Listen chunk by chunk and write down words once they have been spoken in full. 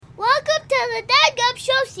the Dadgup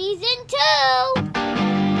Show Season 2.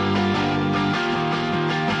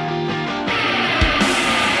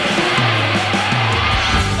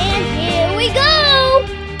 And here we go.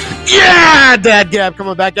 Yeah, Dadgab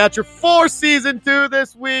coming back at you for Season 2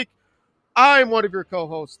 this week. I'm one of your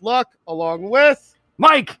co-hosts, Luck, along with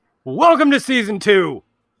Mike. Welcome to Season 2.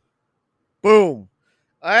 Boom.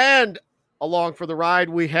 And along for the ride,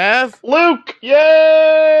 we have Luke.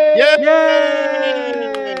 Yay! Yay!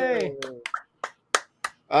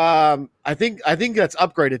 I think that's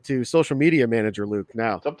upgraded to social media manager Luke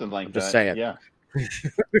now. Something like I'm that. just saying. Yeah.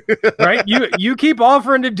 Right? You keep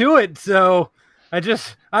offering to do it, so I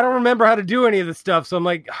don't remember how to do any of the stuff. So I'm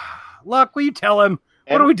like, Luck, will you tell him?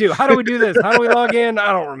 What do we do? How do we do this? How do we log in?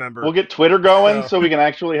 I don't remember. We'll get Twitter going so we can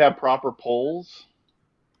actually have proper polls.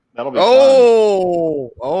 That'll be fun.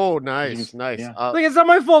 Oh, nice. Yeah. Like, it's not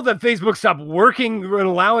my fault that Facebook stopped working and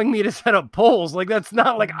allowing me to set up polls. Like, that's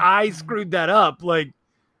not like I screwed that up. Like,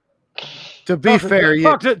 To be fair,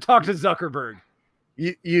 talk to Zuckerberg.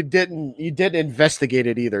 you didn't investigate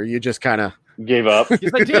it either. You just kind of Gave up.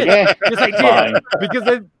 Yes, I did. Yeah. Yes, I did. Fine.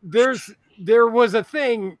 Because there was a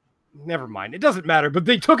thing. Never mind. It doesn't matter. But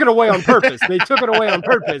they took it away on purpose.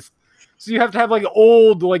 So you have to have like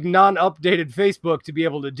old, like non-updated Facebook to be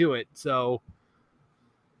able to do it. So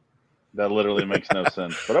That literally makes no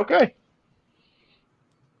sense. But okay.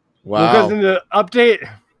 wow. because in the update,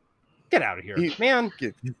 get out of here, man.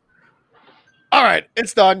 All right,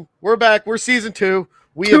 it's done. We're back. We're Season 2.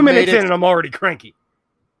 We 2 have minutes made it. in and I'm already cranky.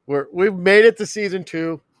 We've made it to Season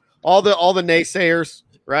 2. All the naysayers,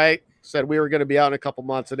 right, said we were going to be out in a couple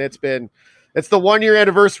months, and it's the 1 year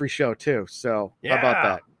anniversary show too. So how about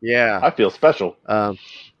that? Yeah, I feel special.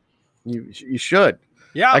 you should.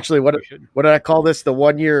 Yeah. Actually, what we should. did I call this? The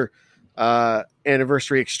 1 year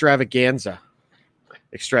anniversary extravaganza.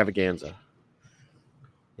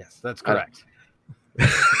 Yes, that's correct.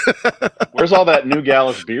 Where's all that New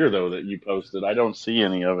Gallus beer, though, that you posted? I don't see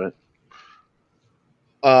any of it.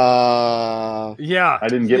 Yeah. I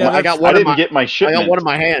didn't get Yeah, my. I got I one in didn't my- get my I shipment. got one in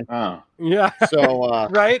my hand. Oh. Yeah. So,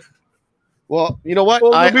 Right? well, you know what?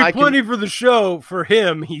 Well, there'll be I plenty for the show for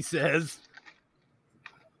him, he says.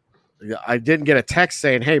 I didn't get a text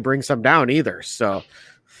saying, "Hey, bring some down" either. So,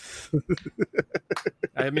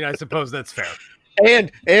 I mean, I suppose that's fair.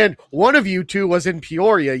 and one of you two was in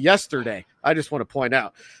Peoria yesterday. I just want to point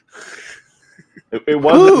out. It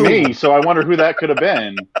wasn't me, so I wonder who that could have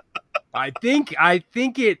been. I think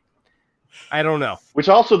it. I don't know. Which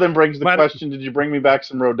also then brings the But- question: did you bring me back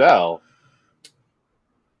some Rodell?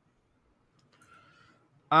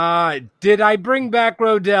 Did I bring back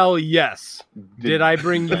Rodell? Yes. Did I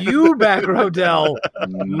bring you back Rodell?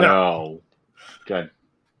 No. Okay.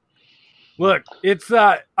 Look, it's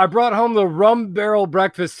I brought home the Rum Barrel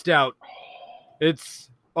Breakfast Stout. It's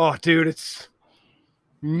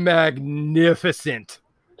magnificent.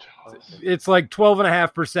 It's like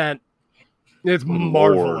 12.5%. It's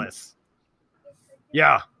marvelous.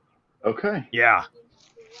 Yeah. Okay. Yeah.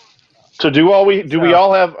 So we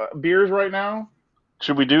all have beers right now?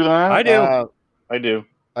 Should we do that? I do. I do.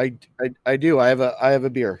 I do. I have a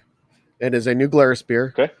beer. It is a New Glarus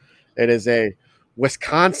beer. Okay. It is a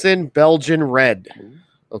Wisconsin Belgian Red.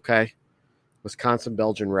 Okay. Wisconsin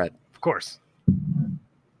Belgian Red. Of course.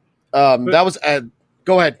 That was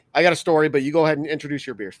go ahead. I got a story, but you go ahead and introduce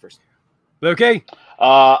your beers first. Okay.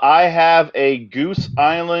 I have a Goose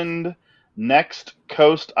Island Next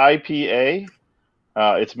Coast IPA.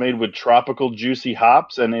 It's made with tropical juicy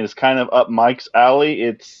hops, and it is kind of up Mike's alley.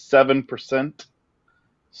 It's 7%,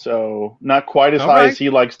 so not quite as high as he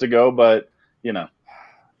likes to go, but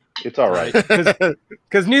it's all right.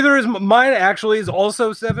 Because neither is mine. Actually, is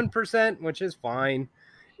also 7%, which is fine.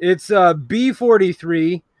 It's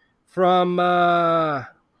B43 from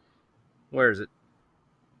where is it?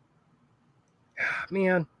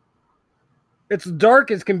 Man, it's dark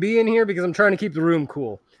as can be in here because I'm trying to keep the room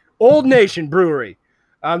cool. Old Nation Brewery.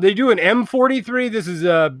 They do an M43. This is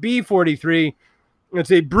a B43.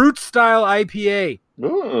 It's a Brute style IPA.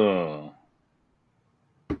 Ooh.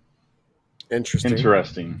 Interesting.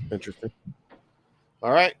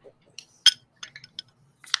 All right.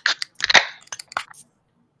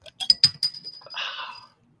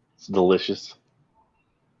 It's delicious.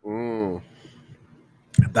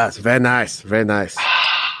 That's very nice. Very nice.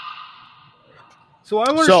 So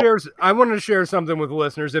I want to share something with the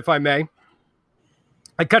listeners, if I may.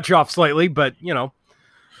 I cut you off slightly, but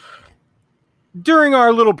during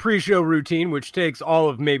our little pre-show routine, which takes all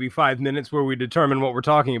of maybe 5 minutes, where we determine what we're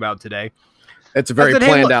talking about today. It's a very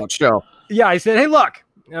planned out show. Yeah, I said, hey, look,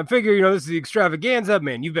 I figure, this is the extravaganza.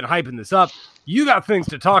 Man, you've been hyping this up. You got things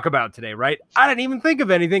to talk about today, right? I didn't even think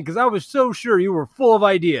of anything because I was so sure you were full of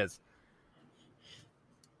ideas.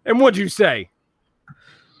 And what'd you say?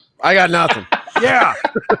 I got nothing. Yeah.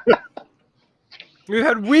 We've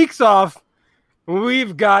had weeks off.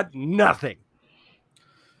 We've got nothing.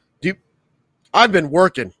 I've been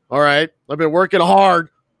working, all right? I've been working hard.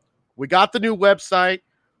 We got the new website.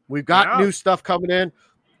 We've got new stuff coming in.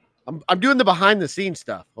 I'm doing the behind-the-scenes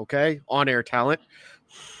stuff, okay? On-air talent.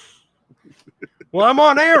 Well, I'm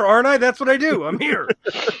on air, aren't I? That's what I do. I'm here.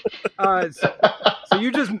 So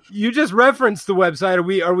you just referenced the website.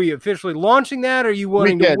 Are we officially launching that? Or are you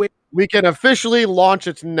wanting to wait? We can officially launch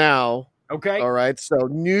it now. Okay. All right. So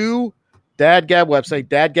new DadGab website,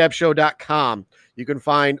 dadgabshow.com. You can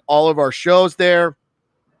find all of our shows there.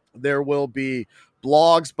 There will be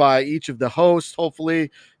blogs by each of the hosts,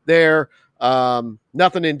 hopefully there.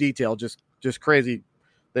 Nothing in detail, just crazy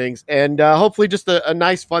things. And hopefully just a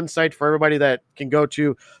nice, fun site for everybody that can go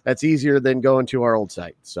to. That's easier than going to our old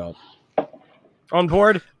site. So on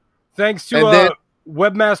board. Thanks to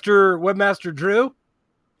Webmaster Drew.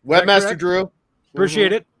 Webmaster Drew.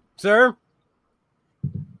 Appreciate it, sir.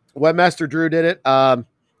 Webmaster Drew did it.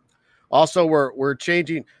 Also, we're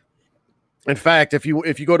changing. In fact, if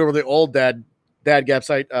you go to the old DadGab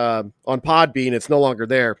site on Podbean, it's no longer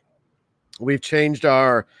there. We've changed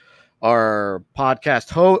our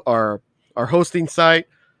podcast our hosting site.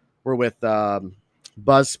 We're with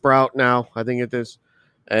Buzzsprout now, I think it is,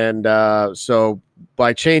 and so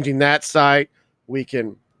by changing that site, we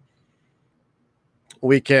can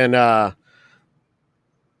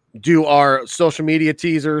do our social media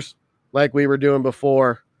teasers like we were doing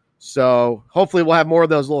before. So hopefully we'll have more of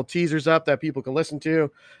those little teasers up that people can listen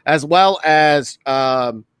to, as well as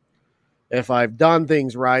if I've done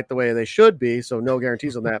things right the way they should be. So no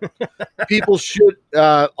guarantees on that. People should,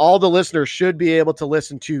 all the listeners should be able to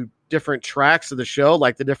listen to different tracks of the show,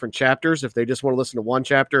 like the different chapters. If they just want to listen to one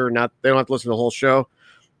chapter or not, they don't have to listen to the whole show.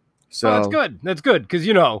 So that's good. That's good. Cause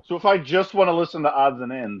So if I just want to listen to odds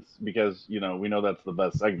and ends, because we know that's the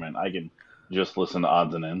best segment, I can just listen to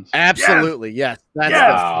odds and ends. Absolutely. Yes. That's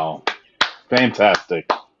wow. Fantastic.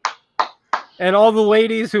 And all the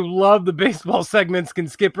ladies who love the baseball segments can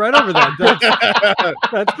skip right over that.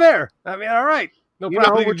 That's fair. I mean, all right. No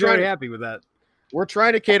problem. We're very happy with that. We're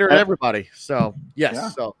trying to cater to everybody. So, yes. Yeah.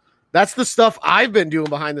 So that's the stuff I've been doing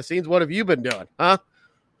behind the scenes. What have you been doing? Huh?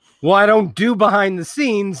 Well, I don't do behind the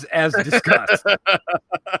scenes as discussed.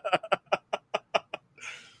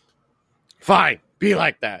 Fine. Be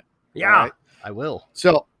like that. Yeah, right? I will.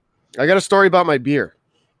 So I got a story about my beer.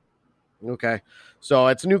 Okay. So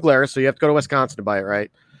it's New Glarus, so you have to go to Wisconsin to buy it,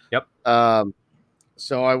 right? Yep. And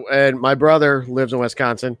my brother lives in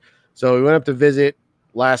Wisconsin, so we went up to visit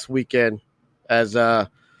last weekend as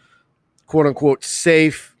a quote unquote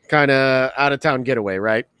safe kind of out of town getaway,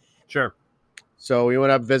 right? Sure. So we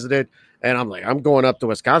went up, visited, and I'm like, I'm going up to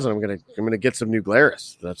Wisconsin. I'm gonna get some New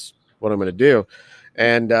Glarus. That's what I'm gonna do.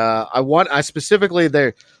 And I specifically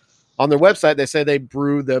there on their website they say they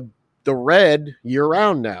brew the red year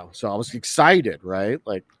round now. So I was excited, right?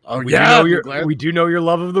 Like, we do know your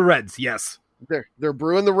love of the Reds. Yes. They're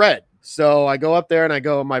brewing the red. So I go up there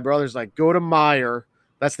and my brother's like, go to Meyer.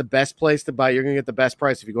 That's the best place to buy. You're going to get the best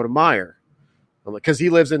price if you go to Meyer. I'm like, cause he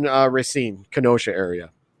lives in Racine, Kenosha area.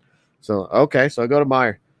 So, okay. So I go to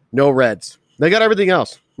Meyer, no Reds. They got everything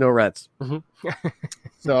else. No Reds. Mm-hmm.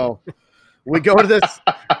 So we go to this,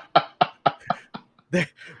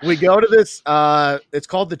 it's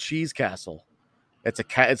called the Cheese Castle.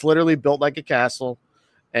 It's literally built like a castle,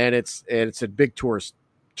 and it's a big tourist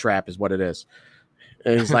trap is what it is.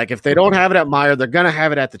 And he's like, if they don't have it at Meyer, they're gonna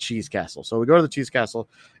have it at the Cheese Castle. So we go to the Cheese Castle,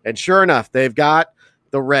 and sure enough, they've got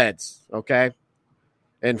the Reds, okay,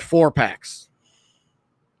 in 4-packs.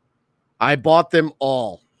 I bought them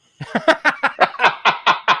all.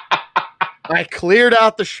 I cleared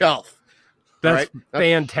out the shelf. That's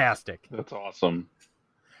fantastic. That's awesome.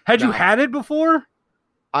 Had you had it before?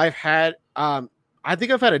 I've had, I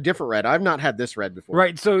think I've had a different red. I've not had this red before.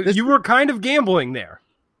 Right. So you were kind of gambling there.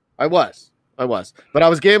 I was, but I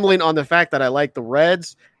was gambling on the fact that I like the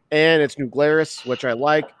Reds and it's New Glarus, which I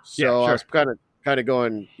like. So yeah, sure. I was kind of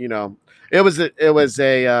going, it was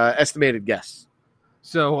a estimated guess.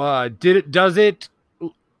 So does it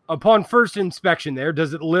upon first inspection there,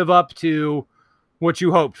 does it live up to what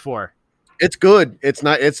you hoped for? It's good. It's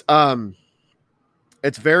not, it's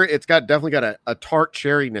definitely got a tart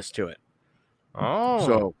cherryness to it. Oh,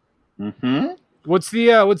 so what's the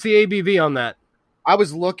ABV on that? I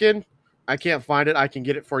was looking, I can't find it. I can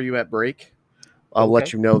get it for you at break. I'll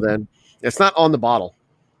let you know then. It's not on the bottle.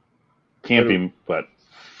 Can't be, but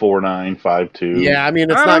 5.49, 5.2. Yeah, I mean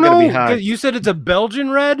it's I not don't going to be know, high. 'cause you said it's a Belgian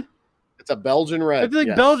red. It's a Belgian red. I feel like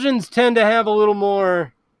yes. Belgians tend to have a little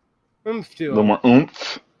more oomph to A them. little more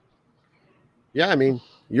oomph. Yeah, I mean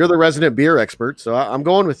you're the resident beer expert, so I'm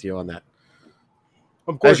going with you on that.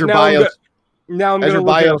 Of course, As your now bio, now I'm as going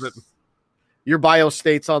to your look bio, at it. your bio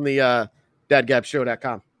states on the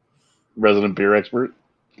dadgapshow.com. Resident beer expert.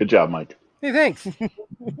 Good job, Mike. Hey, thanks.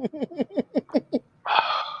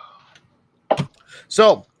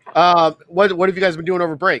 So, what have you guys been doing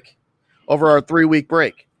over break? Over our 3-week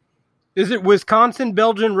break? Is it Wisconsin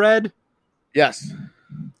Belgian red? Yes.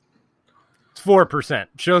 It's 4%.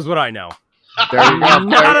 Shows what I know. There you go.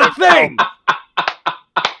 Not a thing.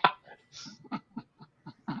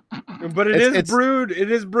 But It's brewed.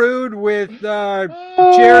 It is brewed with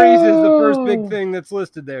cherries. Is the first big thing that's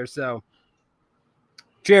listed there. So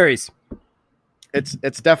cherries. It's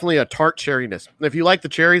definitely a tart cherryness. If you like the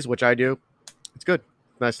cherries, which I do, it's good.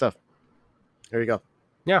 Nice stuff. There you go.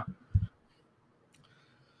 Yeah.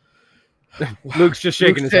 Luke's just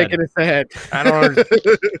shaking Luke's his shaking head. his head. I don't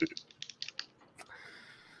understand.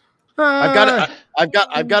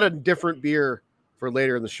 I've got a different beer for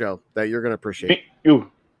later in the show that you're going to appreciate.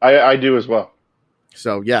 I do as well.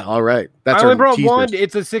 So yeah, all right. That's I only our brought teasers. one.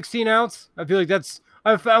 It's a 16 ounce. I feel like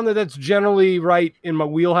I've found that's generally right in my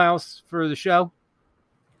wheelhouse for the show.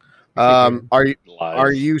 Are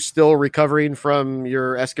Lies. you still recovering from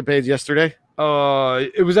your escapades yesterday?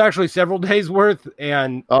 It was actually several days worth,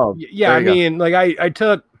 and there I you go. mean, like I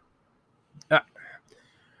took.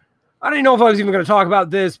 I didn't know if I was even going to talk about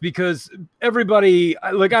this because everybody,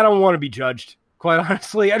 I don't want to be judged. Quite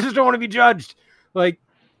honestly, I just don't want to be judged. Like,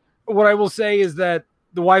 what I will say is that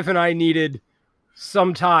the wife and I needed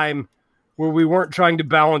some time where we weren't trying to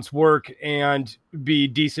balance work and be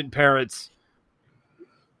decent parents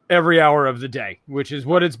every hour of the day, which is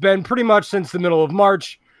what it's been pretty much since the middle of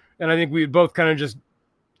March. And I think we had both kind of just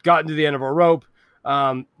gotten to the end of our rope.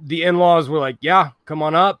 The in-laws were like, yeah, come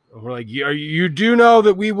on up. And we're like, you do know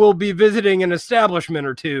that we will be visiting an establishment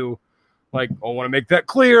or two. Like, I want to make that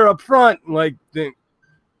clear up front. Like,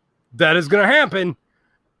 that is going to happen.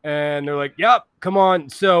 And they're like, yep, come on.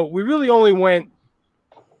 So we really only went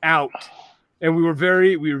out, and we were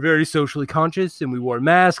very socially conscious, and we wore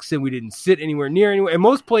masks, and we didn't sit anywhere near anyone. And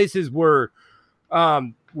most places were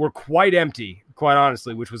quite empty, quite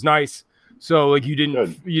honestly, which was nice. So like you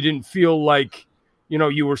didn't feel like,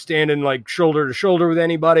 you were standing like shoulder to shoulder with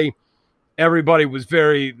anybody. Everybody was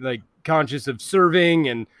very like conscious of serving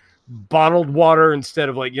and bottled water instead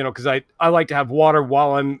of like, because I like to have water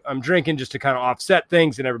while I'm drinking just to kind of offset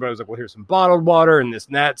things. And everybody was like, well, here's some bottled water and this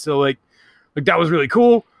and that. So like that was really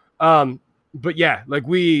cool. But yeah, like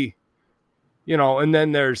we, and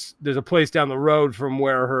then there's a place down the road from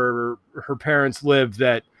where her parents live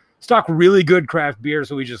that stock really good craft beer.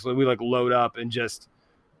 So we like load up and just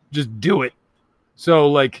do it. So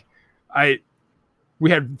like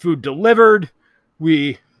we had food delivered.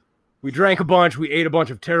 We drank a bunch. We ate a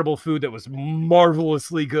bunch of terrible food that was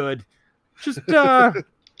marvelously good. Just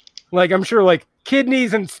like I'm sure like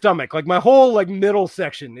kidneys and stomach, like my whole like middle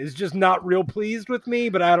section is just not real pleased with me,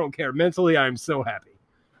 but I don't care. Mentally, I'm so happy.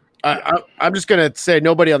 I'm just gonna say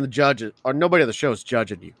nobody on the show is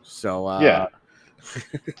judging you. So yeah,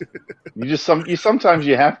 sometimes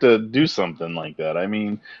you have to do something like that. I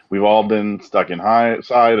mean, we've all been stuck in high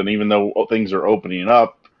side, and even though things are opening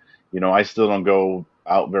up, I still don't go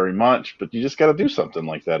out very much, but you just got to do something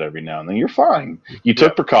like that every now and then. You're fine. You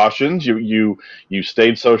took precautions. You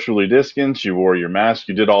stayed socially distanced. You wore your mask.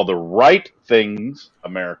 You did all the right things,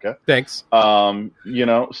 America. Thanks.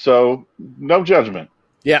 So no judgment.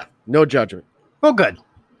 Yeah, no judgment. Well, good.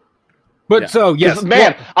 But so yes,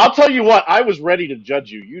 man, I'll tell you what. I was ready to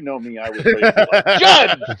judge you. You know me. I was ready to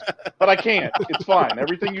judge, but I can't. It's fine.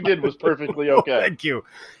 Everything you did was perfectly okay. Thank you.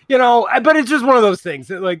 But it's just one of those things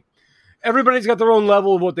that like. Everybody's got their own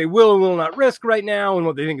level of what they will and will not risk right now and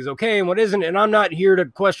what they think is okay and what isn't. And I'm not here to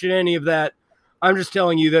question any of that. I'm just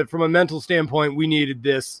telling you that from a mental standpoint, we needed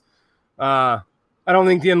this. I don't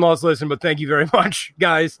think the in-laws listen, but thank you very much,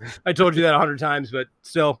 guys. I told you that 100 times, but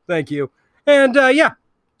still, thank you. And yeah,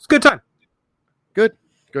 it's a good time. Good.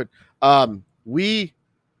 We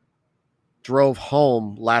drove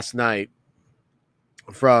home last night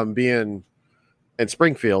from being in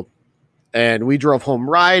Springfield. And we drove home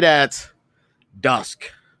right at dusk.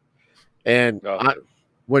 And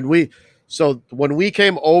when we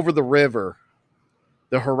came over the river,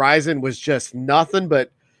 the horizon was just nothing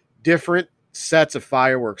but different sets of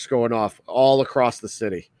fireworks going off all across the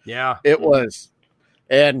city. Yeah. It was.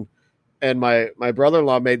 And my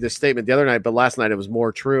brother-in-law made this statement the other night, but last night it was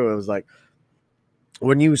more true. It was like,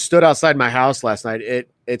 when you stood outside my house last night,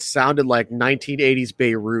 it it sounded like 1980s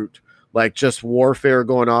Beirut, like just warfare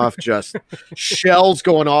going off, just shells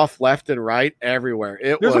going off left and right everywhere.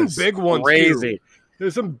 There's was some big ones crazy. too.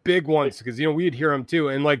 There's some big ones because we'd hear them too,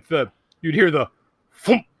 and like you'd hear the,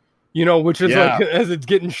 thump, which is like as it's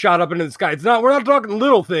getting shot up into the sky. We're not talking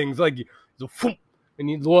little things like the thump, and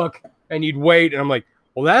you'd look and you'd wait, and I'm like,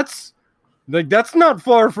 well, that's not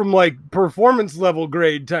far from like performance level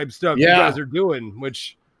grade type stuff you guys are doing,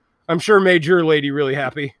 which I'm sure made your lady really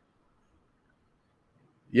happy.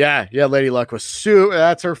 Yeah, Lady Luck was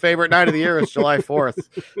that's her favorite night of the year is July 4th.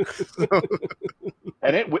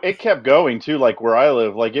 And it kept going too, like where I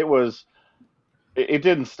live, like it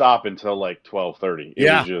didn't stop until like 12:30. It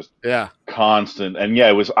was just constant. And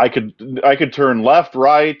it was I could turn left,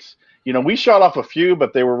 right. We shot off a few,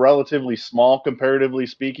 but they were relatively small comparatively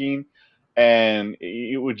speaking. And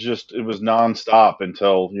it was nonstop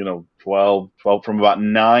until 12 from about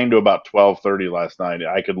 9 to about 12:30 last night.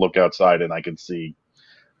 I could look outside and I could see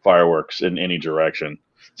fireworks in any direction.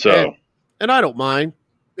 So, and I don't mind.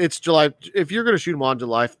 It's July. If you're going to shoot them on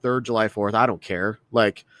July 3rd, July 4th, I don't care.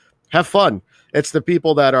 Like, have fun. It's the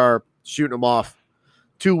people that are shooting them off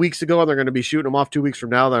 2 weeks ago and they're going to be shooting them off 2 weeks from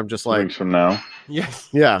now that I'm just like, 2 weeks from now. Yes.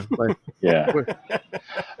 Yeah. Like, yeah.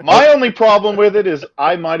 My only problem with it is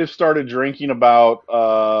I might have started drinking about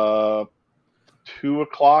 2:00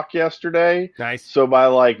 yesterday. Nice. So by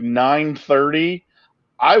like 9:30,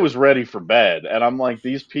 I was ready for bed, and I'm like,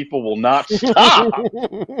 these people will not stop.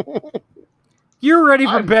 You're ready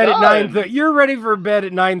for I'm bed done. at 9:30. You're ready for bed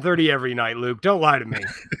at 9:30 every night, Luke. Don't lie to me.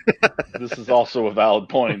 This is also a valid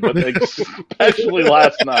point, but especially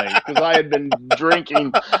last night because I had been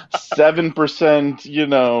drinking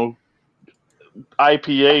 7%,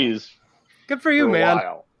 IPAs. Good for you, for a man.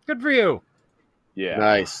 while. Good for you. Yeah.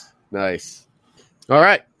 Nice. All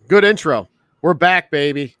right. Good intro. We're back,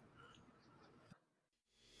 baby.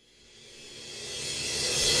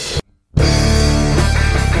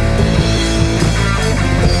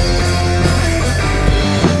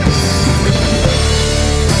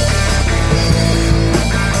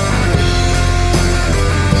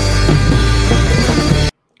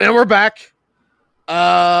 And we're back.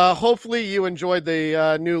 Hopefully you enjoyed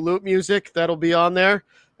the new loop music that'll be on there.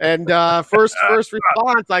 And first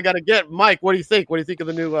response I got to get. Mike, what do you think? What do you think of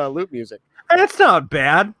the new loop music? It's not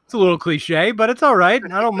bad. It's a little cliche, but it's all right.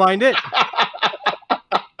 I don't mind it.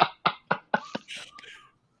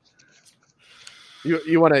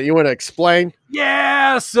 You want to explain?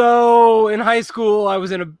 Yeah, so in high school, I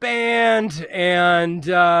was in a band, and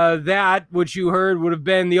that, which you heard, would have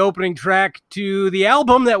been the opening track to the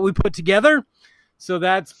album that we put together. So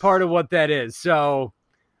that's part of what that is. So,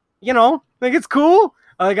 I think it's cool.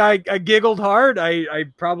 Like I giggled hard. I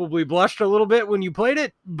probably blushed a little bit when you played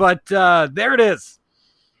it, but there it is.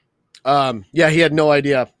 Yeah, he had no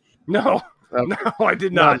idea. No, Okay. no, I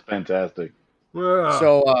did not. That's fantastic.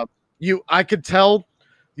 So, I could tell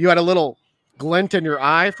you had a little glint in your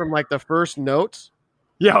eye from like the first notes.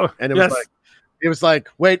 yeah, And it was like,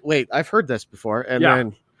 wait, I've heard this before. And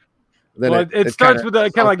then well, it starts kinda,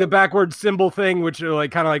 with kind of like the backward symbol thing, which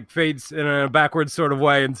like kind of like fades in a backwards sort of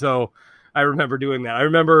way. And so I remember doing that. I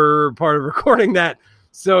remember part of recording that.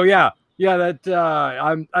 So yeah,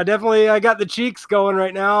 that I got the cheeks going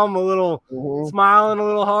right now. I'm a little smiling a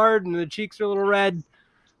little hard, and the cheeks are a little red.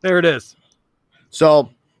 There it is. So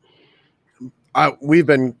we've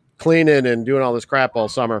been cleaning and doing all this crap all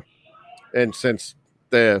summer, and since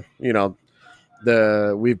we've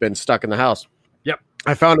been stuck in the house. Yep.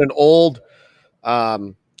 I found an old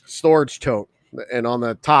storage tote, and on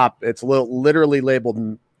the top it's literally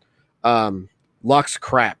labeled Lux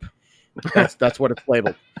crap. That's what it's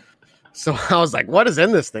labeled. So I was like, what is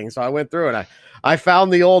in this thing? So I went through it. I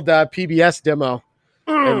found the old PBS demo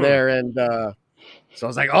in there, and so I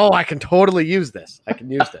was like, oh, I can totally use this. I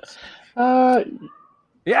can use this.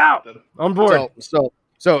 Yeah, on board.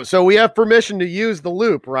 So we have permission to use the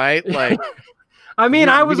loop, right? Like, I mean,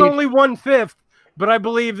 I was only 1/5, but I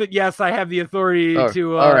believe that yes, I have the authority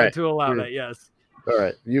to allow that. Yes. All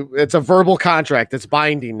right, it's a verbal contract. It's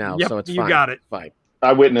binding now, Yep, so it's you fine. got it. Fine.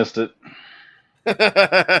 I witnessed it.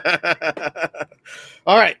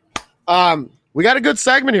 All right. We got a good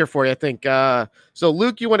segment here for you, I think. So,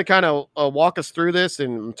 Luke, you want to kind of walk us through this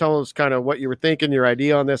and tell us kind of what you were thinking, your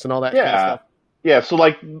idea on this, and all that kind of stuff? Yeah. So,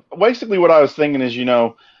 like, basically what I was thinking is,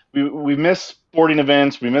 we miss sporting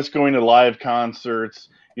events. We miss going to live concerts.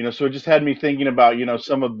 So it just had me thinking about,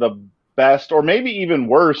 some of the best or maybe even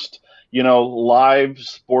worst, live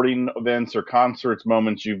sporting events or concerts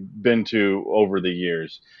moments you've been to over the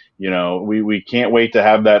years. We can't wait to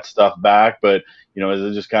have that stuff back, but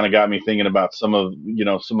it just kind of got me thinking about some of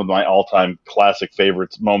my all-time classic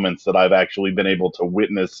favorites moments that I've actually been able to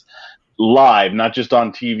witness live, not just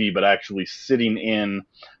on TV, but actually sitting in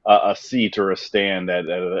a seat or a stand at,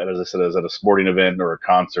 as I said, at a sporting event or a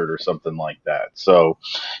concert or something like that. So,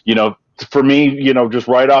 for me, just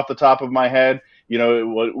right off the top of my head,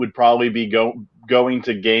 it would probably be going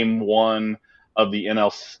to game one of the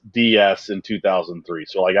NLDS in 2003.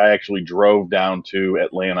 So I actually drove down to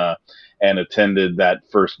Atlanta and attended that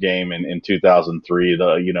first game in 2003.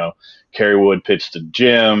 Kerry Wood pitched to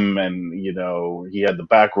Jim, and he had the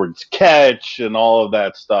backwards catch and all of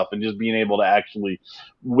that stuff, and just being able to actually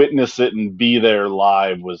witness it and be there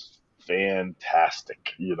live was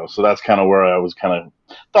fantastic. So that's kind of where I was kind of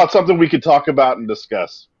thought something we could talk about and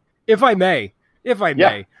discuss. If I may,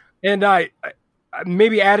 and I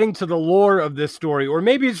maybe adding to the lore of this story, or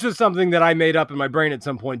maybe it's just something that I made up in my brain at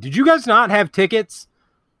some point. Did you guys not have tickets?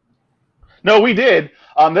 No, we did.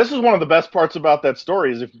 This is one of the best parts about that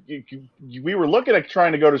story is we were looking at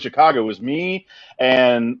trying to go to Chicago. It was me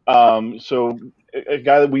and so a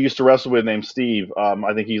guy that we used to wrestle with named Steve.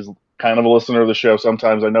 I think he's kind of a listener of the show.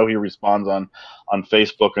 Sometimes I know he responds on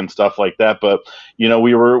Facebook and stuff like that. But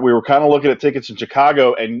we were kind of looking at tickets in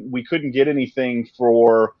Chicago, and we couldn't get anything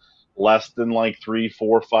for less than like $300,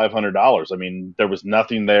 $400, $500. I mean, there was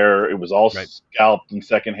nothing there. It was all scalped and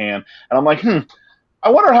secondhand. And I'm like, I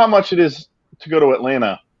wonder how much it is to go to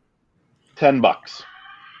Atlanta. $10.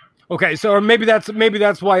 Okay, so or maybe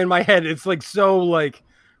that's why in my head it's like so like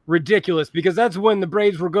ridiculous, because that's when the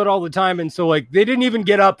Braves were good all the time, and so like they didn't even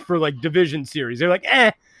get up for like division series. They're like,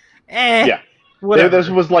 yeah. Whatever. This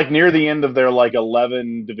was like near the end of their like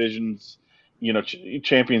 11 divisions,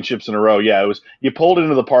 championships in a row. Yeah, it was. You pulled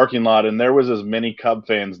into the parking lot, and there was as many Cub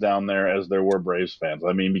fans down there as there were Braves fans.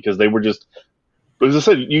 I mean, because they were just. As I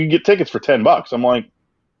said, you can get tickets for $10. I'm like,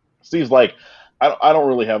 Steve's like, I don't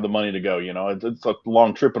really have the money to go. It's a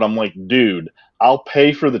long trip, and I'm like, dude, I'll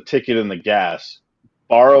pay for the ticket and the gas.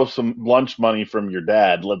 Borrow some lunch money from your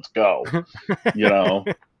dad. Let's go. I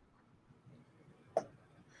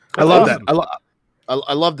love that.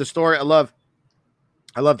 I love the story. I love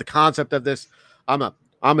the concept of this. I'm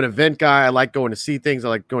an event guy. I like going to see things. I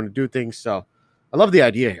like going to do things. So I love the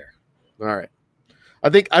idea here. All right. I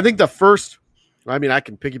think the first, I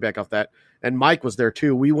can piggyback off that. And Mike was there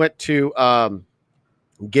too. We went to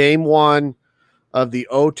game one of the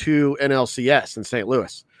O2 NLCS in St.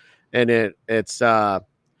 Louis. And it's known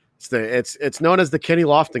as the Kenny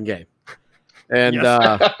Lofton game. And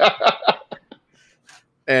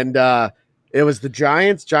it was the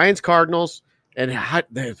Giants Cardinals, and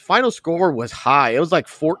the final score was high. It was like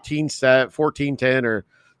 14-10 or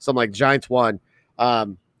something, like Giants won.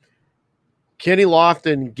 Kenny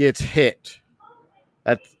Lofton gets hit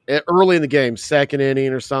early in the game, second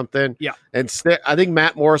inning or something. Yeah. And I think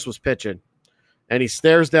Matt Morris was pitching, and he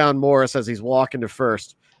stares down Morris as he's walking to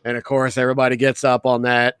first. And of course, everybody gets up on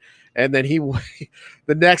that. And then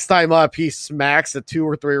the next time up, he smacks a 2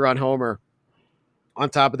 or 3 run homer on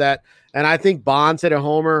top of that. And I think Bonds hit a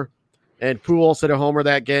homer and Pujols hit a homer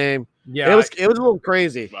that game. Yeah, it was a little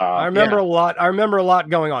crazy. I remember a lot. I remember a lot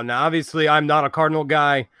going on. Now, obviously, I'm not a Cardinal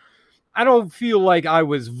guy. I don't feel like I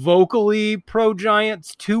was vocally pro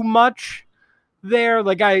Giants too much there.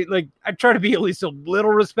 I try to be at least a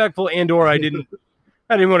little respectful, or I didn't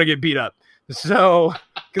want to get beat up. So,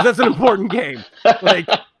 because that's an important game.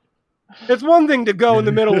 It's one thing to go in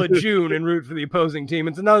the middle of June and root for the opposing team.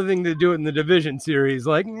 It's another thing to do it in the division series.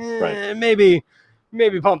 Maybe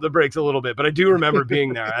pump the brakes a little bit. But I do remember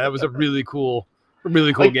being there. That was a really cool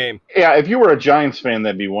game. Yeah, if you were a Giants fan,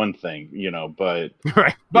 that'd be one thing, but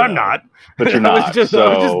right. But I'm not. But you're not. I was just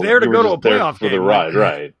there to go to a playoff game for the ride,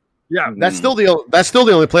 right? Yeah, that's still the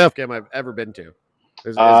only playoff game I've ever been to.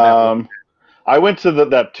 I went to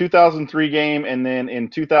that 2003 game, and then in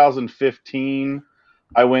 2015,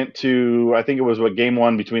 I went to, I think it was game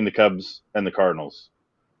one between the Cubs and the Cardinals.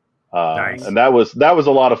 Nice. And that was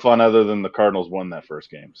a lot of fun, other than the Cardinals won that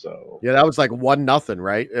first game. So yeah, that was like 1-0,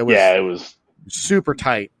 right? It was super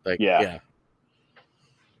tight. Yeah.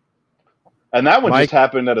 And that one just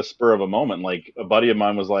happened at a spur of a moment. Like, a buddy of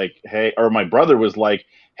mine was like, hey, or my brother was like,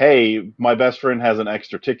 hey, my best friend has an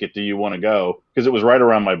extra ticket. Do you want to go? Because it was right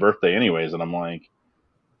around my birthday anyways. And I'm like,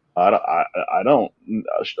 I don't,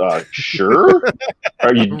 sure.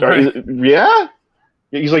 Yeah.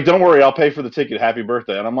 He's like, don't worry, I'll pay for the ticket. Happy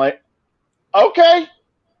birthday. And I'm like, okay.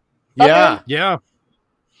 Yeah. Okay. Yeah.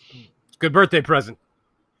 Good birthday present.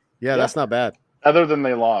 Yeah, that's not bad. Other than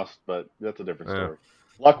they lost, but that's a different story.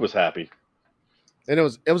 Luck was happy. And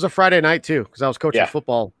it was a Friday night too, because I was coaching Yeah.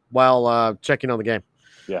 football while checking on the game.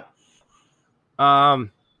 Yeah.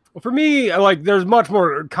 For me, there's much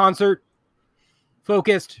more concert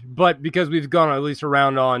focused, but because we've gone at least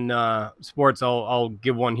around on sports, I'll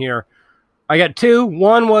give one here. I got two.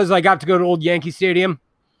 One was I got to go to Old Yankee Stadium,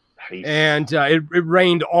 Nice. and it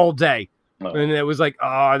rained all day. Oh. And it was like,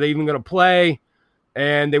 are they even going to play?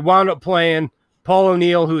 And they wound up playing. Paul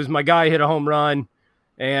O'Neill, who was my guy, hit a home run,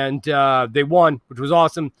 and they won, which was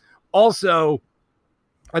awesome. Also,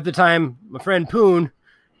 at the time, my friend Poon,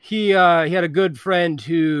 he had a good friend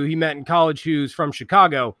who he met in college who's from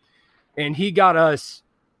Chicago, and he got us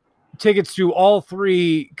tickets to all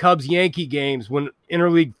 3 Cubs-Yankee games when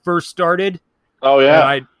Interleague first started. Oh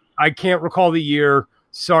yeah. And I can't recall the year.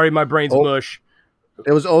 Sorry, my brain's mush.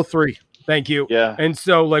 It was 03. Thank you. Yeah. And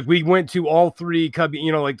so, we went to all 3 Cub,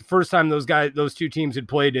 the first time those two teams had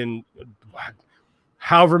played in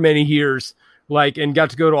however many years, and got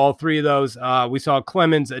to go to all 3 of those. We saw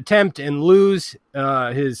Clemens attempt and lose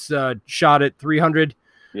his shot at 300,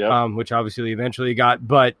 which obviously he eventually got.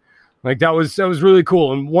 But that was really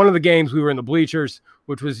cool. And one of the games we were in the bleachers,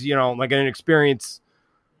 which was, an experience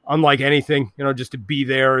unlike anything, just to be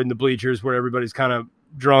there in the bleachers where everybody's kind of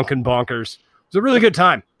drunk and bonkers. It was a really good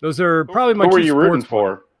time. Those are probably my Who two were you rooting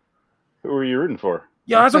sports. for? Who were you rooting for?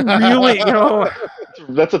 Yeah, that's a really,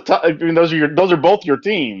 That's I mean, those are both your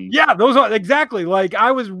teams. yeah, those are exactly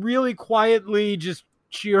I was really quietly just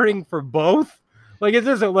cheering for both. It's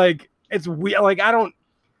just it's weird. I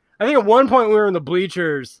think at one point we were in the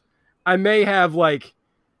bleachers. I may have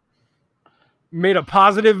made a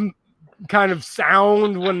positive kind of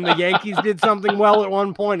sound when the Yankees did something well at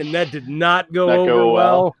one point, and that did not go over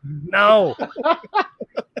well. No.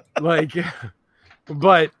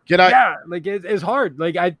 But it's hard.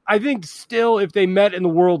 I think still, if they met in the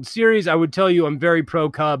World Series, I would tell you I'm very pro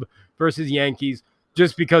Cub versus Yankees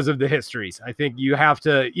just because of the histories. I think you have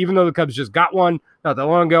to, even though the Cubs just got one not that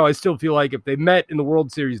long ago, I still feel like if they met in the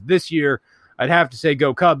World Series this year, I'd have to say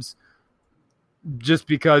go Cubs, just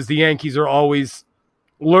because the Yankees are always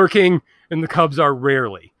lurking and the Cubs are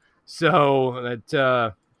rarely. So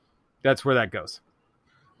that's where that goes.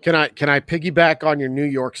 Can I piggyback on your New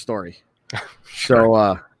York story?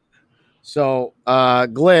 Sure. So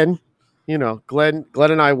Glenn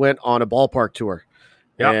and I went on a ballpark tour.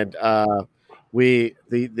 Yep. And we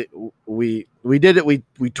did it. We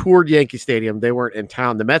toured Yankee Stadium. They weren't in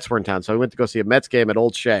town. The Mets were in town. So we went to go see a Mets game at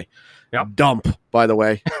Old Shea. Yep. Dump, by the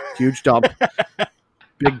way. Huge dump.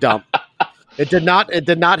 Big dump. It did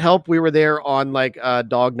not help. We were there on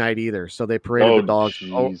dog night either. So they paraded the dogs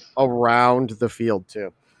around the field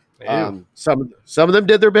too. Some of them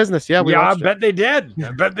did their business. Yeah, I bet they did.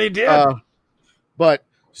 But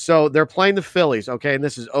so they're playing the Phillies, okay, and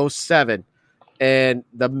this is 07, and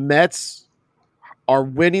the Mets are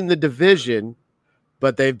winning the division,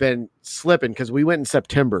 but they've been slipping because we went in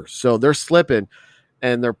September, so they're slipping,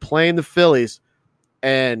 and they're playing the Phillies,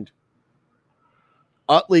 and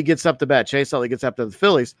Utley gets up to bat. Chase Utley gets up to the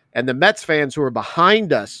Phillies, and the Mets fans who are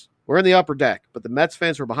behind us, we're in the upper deck, but the Mets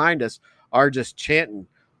fans who are behind us are just chanting,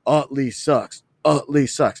 Utley sucks. Utley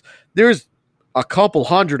sucks. There's a couple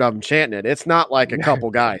hundred of them chanting it. It's not like a couple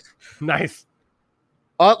guys. Nice.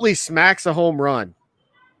 Utley smacks a home run.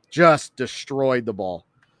 Just destroyed the ball.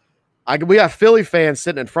 We have Philly fans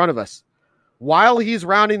sitting in front of us while he's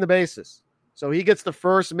rounding the bases. So he gets the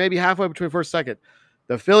first, maybe halfway between first and second.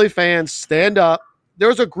 The Philly fans stand up.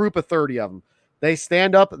 There's a group of 30 of them. They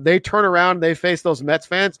stand up. They turn around. They face those Mets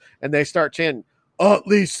fans, and they start chanting,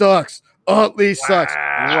 Utley sucks. Utley sucks.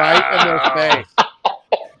 Right in their face.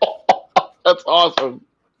 That's awesome.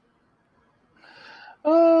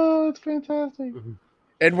 Oh, it's fantastic.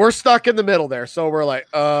 And we're stuck in the middle there. So we're like,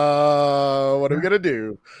 what are we going to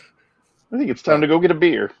do? I think it's time to go get a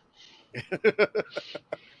beer.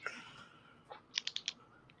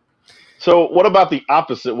 So what about the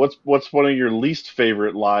opposite? What's one of your least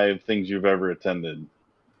favorite live things you've ever attended?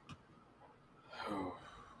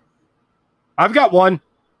 I've got one.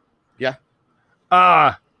 Yeah.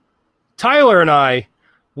 Tyler and I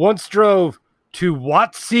once drove to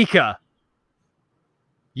Watseka.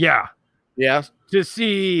 Yeah. Yeah. To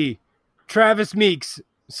see Travis Meeks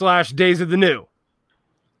 / Days of the New.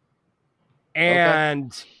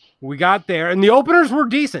 And we got there, and the openers were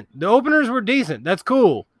decent. That's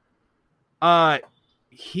cool.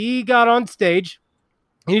 He got on stage,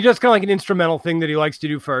 and he does kind of like an instrumental thing that he likes to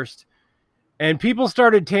do first. And people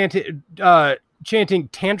started chanting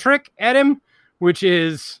Tantric at him, which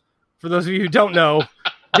is, for those of you who don't know,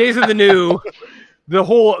 Days of the New.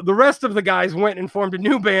 The rest of the guys went and formed a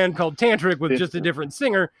new band called Tantric with just a different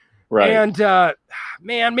singer. Right. And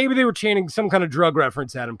man, maybe they were chanting some kind of drug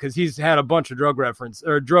reference at him because he's had a bunch of drug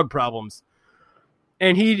problems.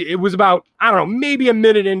 And it was about, I don't know, maybe a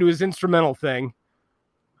minute into his instrumental thing.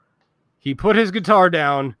 He put his guitar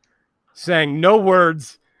down, sang no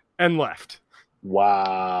words, and left.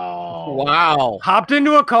 Wow. Hopped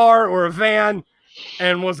into a car or a van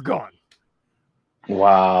and was gone.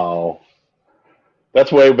 Wow.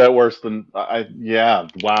 That's way bit worse than yeah.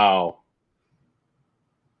 Wow.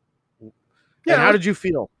 And how did you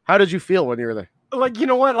feel? How did you feel when you were there? Like, you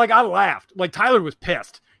know what? Like, I laughed. Like, Tyler was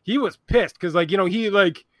pissed. He was pissed because, like, you know,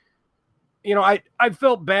 I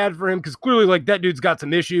felt bad for him because clearly, like, that dude's got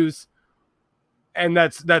some issues, and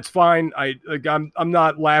that's fine. I'm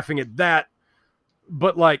not laughing at that,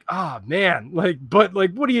 but like, man, like, but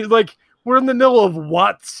like, what do you like? We're in the middle of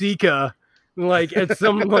Watsika, like at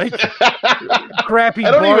some like crappy.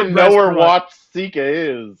 I don't bar even know where restaurant.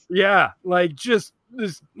 Watsika is. Yeah, like just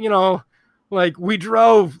this, you know, like we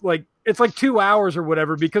drove like it's like 2 hours or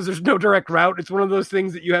whatever because there's no direct route. It's one of those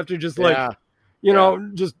things that you have to just like, you know,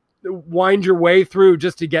 just wind your way through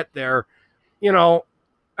just to get there, you know.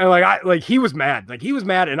 And he was mad. Like he was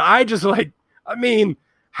mad. And I just like, I mean,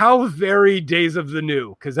 how very Days of the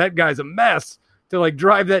New, because that guy's a mess to like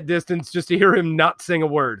drive that distance just to hear him not sing a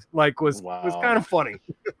word. Like was kind of funny.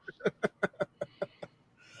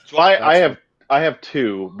 So I have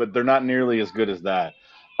two, but they're not nearly as good as that.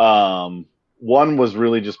 One was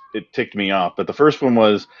really just, it ticked me off. But the first one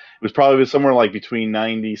was, it was probably somewhere like between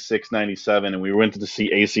 96, 97. And we went to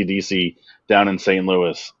see AC/DC down in St.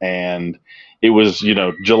 Louis. And it was, you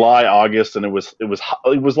know, July, August. And it was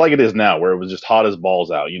like it is now, where it was just hot as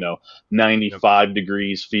balls out, you know, 95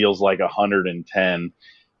 degrees, feels like 110.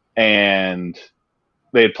 And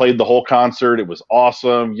they had played the whole concert. It was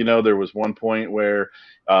awesome. You know, there was one point where,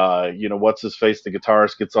 you know, what's his face, the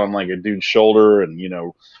guitarist gets on like a dude's shoulder and, you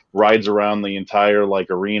know, rides around the entire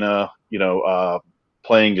like arena, you know,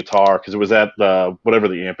 playing guitar, because it was at whatever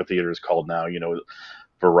the amphitheater is called now, you know,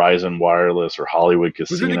 Verizon Wireless or Hollywood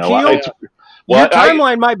Casino. Your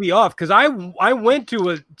timeline might be off because I went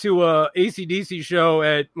to a AC/DC show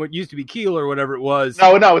at what used to be Kiel or whatever it was.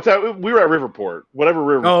 No, we were at Riverport, whatever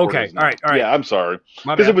Riverport. Oh, okay, is all right. Yeah, I'm sorry,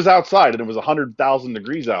 because it was outside and it was 100,000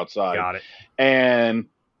 degrees outside. Got it. And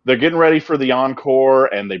they're getting ready for the encore,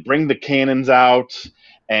 and they bring the cannons out,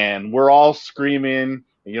 and we're all screaming,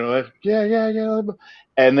 you know, yeah.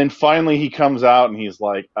 And then finally he comes out and he's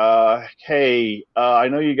like, hey, I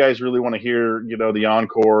know you guys really want to hear, you know, the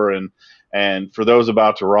encore and for those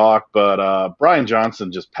about to rock, but Brian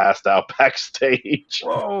Johnson just passed out backstage.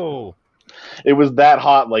 Whoa. It was that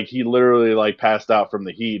hot, like he literally like passed out from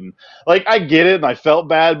the heat. And like I get it and I felt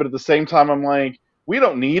bad, but at the same time I'm like, we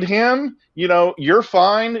don't need him. You know, you're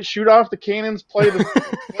fine. Shoot off the cannons, play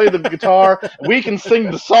the guitar. We can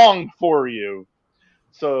sing the song for you.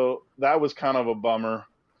 So that was kind of a bummer.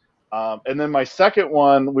 And then my second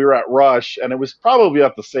one, we were at Rush, and it was probably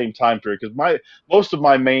at the same time period because most of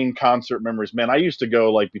my main concert memories, man, I used to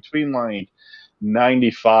go like between like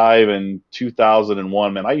 95 and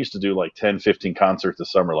 2001, man, I used to do like 10, 15 concerts a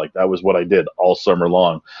summer. Like that was what I did all summer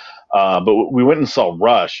long. But we went and saw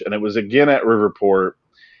Rush, and it was again at Riverport.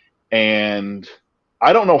 And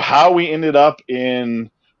I don't know how we ended up in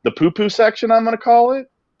the poo-poo section, I'm going to call it.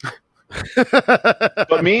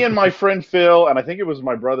 But me and my friend Phil, and I think it was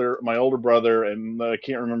my older brother, and I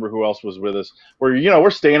can't remember who else was with us, where, you know,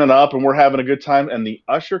 we're standing up and we're having a good time. And the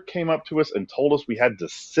usher came up to us and told us we had to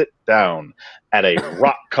sit down at a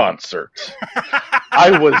rock concert.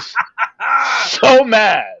 I was so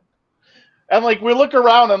mad. And like we look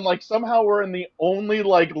around and like somehow we're in the only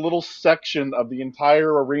like little section of the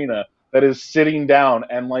entire arena that is sitting down,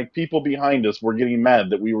 and like people behind us were getting mad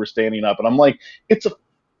that we were standing up. And I'm like, it's a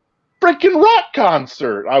freaking rock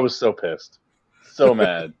concert. I was so pissed. So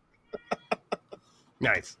mad.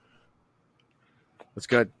 Nice. That's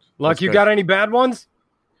good. Luck, That's you good. got any bad ones?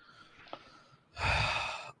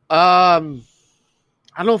 I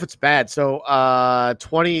don't know if it's bad. So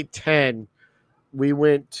 2010 we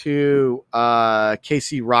went to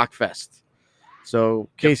KC Rockfest. So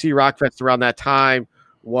KC Rockfest around that time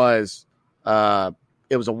was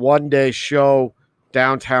it was a one-day show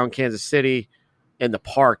downtown Kansas City in the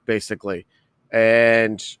park, basically.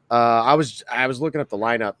 And I was looking at the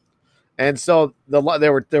lineup, and so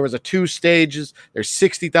there was a 2 stages. There's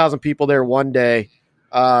 60,000 people there one day,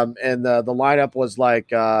 and the lineup was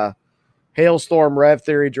like Hailstorm, Rev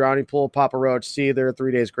Theory, Drowning Pool, Papa Roach, Seether,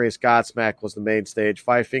 3 Days Grace, Godsmack was the main stage.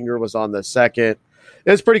 Five Finger was on the second.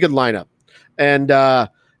 It was a pretty good lineup, and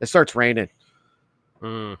it starts raining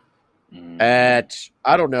at,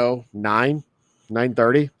 I don't know,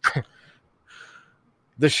 9:30.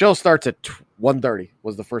 the show starts at 1:30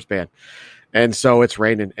 was the first band. And so it's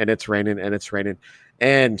raining and it's raining and it's raining.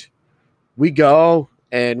 And we go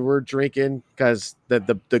and we're drinking because the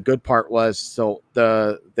good part was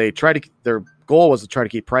their goal was to try to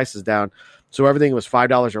keep prices down. So everything was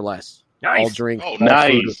 $5 or less. Nice. All drinks, Oh, all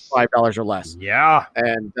nice. food was $5 or less. Yeah.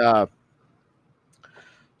 And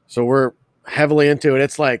so we're heavily into it.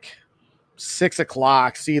 It's like 6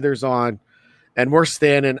 o'clock, Seether's on, and we're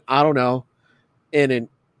standing, I don't know, in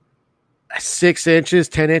 6 inches,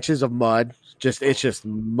 10 inches of mud. It's just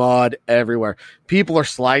mud everywhere. People are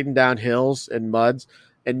sliding down hills and mud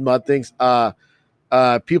things.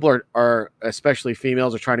 People are especially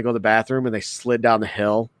females are trying to go to the bathroom and they slid down the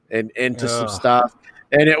hill and into some stuff.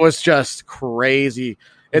 And it was just crazy.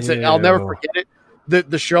 I'll never forget it.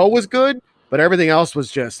 The show was good, but everything else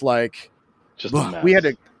was just like we had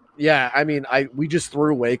to. Yeah, I mean, we just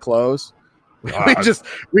threw away clothes. We just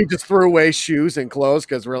threw away shoes and clothes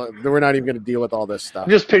because we're not even going to deal with all this stuff. I'm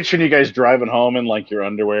just picturing you guys driving home in like your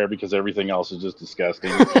underwear because everything else is just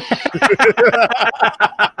disgusting.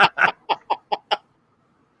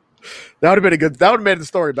 That would have been that would have made the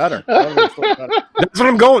story better. That's what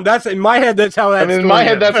I'm going. That's in my head. That's how that. I mean, in my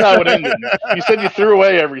head, that's how it ended. You said you threw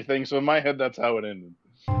away everything, so in my head, that's how it ended.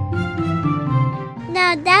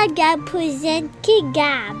 Now that guy presents Kid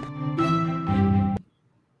Gab.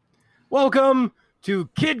 Welcome to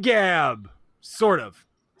Kid Gab, sort of.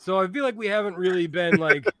 So I feel like we haven't really been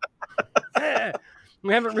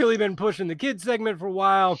we haven't really been pushing the kid segment for a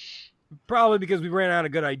while, probably because we ran out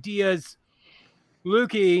of good ideas.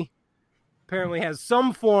 Lukey apparently has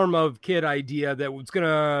some form of kid idea that was going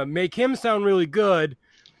to make him sound really good,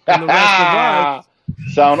 and the rest of us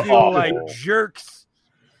sound feel awful. like jerks.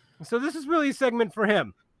 So this is really a segment for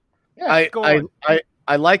him. Yeah, go on.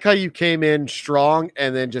 I like how you came in strong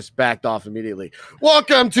and then just backed off immediately.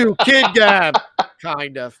 Welcome to Kid Gab.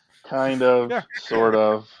 Kind of, yeah. Sort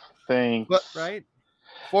of. Thanks. But, Right?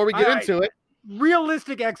 before we get into it,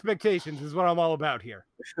 Realistic expectations is what I'm all about here.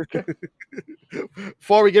 I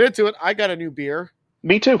got a new beer.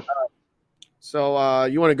 Me too. So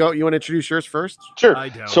you want to go? You want to introduce yours first? Sure. I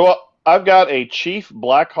don't. So I've got a Chief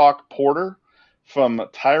Blackhawk Porter from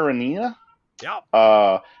Tyrannia.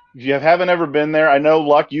 Yeah. If you haven't ever been there, I know,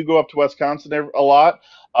 Luck, you go up to Wisconsin a lot.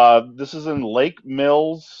 This is in Lake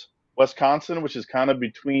Mills, Wisconsin, which is kind of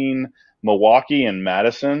between Milwaukee and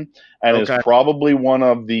Madison, and is probably one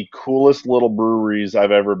of the coolest little breweries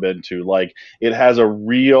I've ever been to. Like, it has a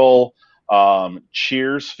real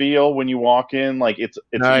Cheers feel when you walk in. Like, it's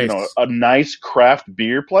nice. You know, a nice craft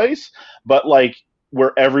beer place, but like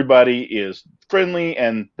where everybody is friendly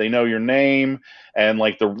and they know your name, and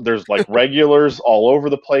like there's like regulars all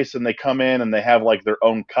over the place, and they come in and they have like their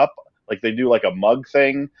own cup. Like, they do like a mug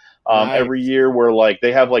thing every year where like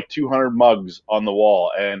they have like 200 mugs on the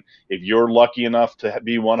wall, and if you're lucky enough to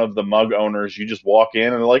be one of the mug owners, you just walk in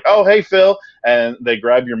and they're like, "Oh, hey, Phil," and they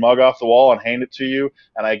grab your mug off the wall and hand it to you.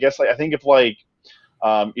 And I guess I think if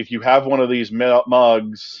you have one of these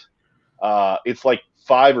mugs, it's like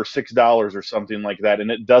 $5 or $6 or something like that,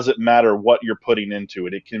 and it doesn't matter what you're putting into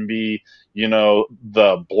it. It can be, you know,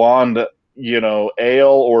 the blonde, you know, ale,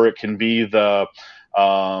 or it can be the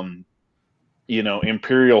you know,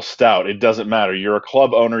 Imperial Stout. It doesn't matter. You're a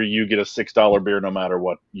club owner, you get a $6 beer no matter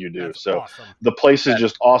what you do. That's so awesome. The place is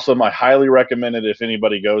just awesome. I highly recommend it if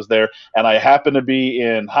anybody goes there. And I happened to be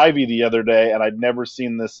in Hy-Vee the other day, and I'd never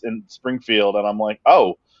seen this in Springfield, and I'm like,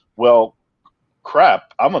 oh, well,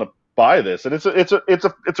 crap, I'm gonna buy this. And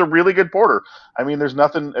it's a really good porter. I mean, there's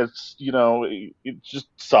nothing. It's, you know, it's just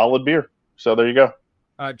solid beer. So there you go.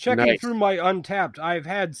 Checking through my Untapped, I've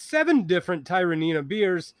had 7 different Tyrannia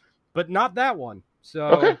beers, but not that one. So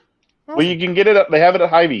okay. Awesome. Well, you can get it. They have it at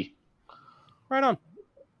Hy-Vee. Right on.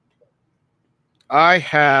 I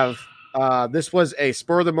have. This was a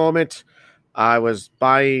spur of the moment. I was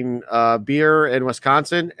buying beer in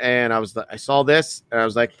Wisconsin, and I saw this, and I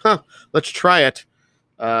was like, "Huh, let's try it."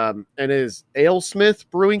 And it is AleSmith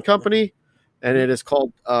Brewing Company, and it is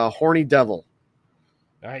called Horny Devil.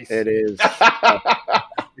 Nice. It is.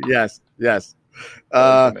 Yes.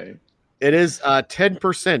 It is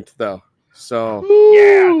 10% though. So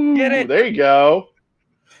yeah, get it. There you go.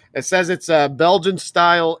 It says it's a Belgian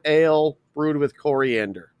style ale brewed with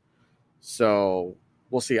coriander. So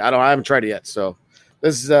we'll see. I haven't tried it yet. So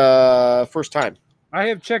this is first time. I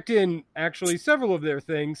have checked in actually several of their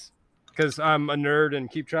things because I'm a nerd and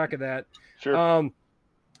keep track of that. Sure.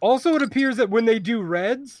 Also, it appears that when they do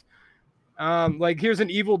reds, like here's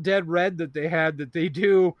an Evil Dead red that they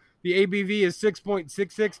do. The ABV is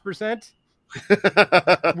 6.66%,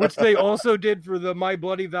 which they also did for the My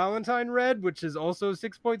Bloody Valentine red, which is also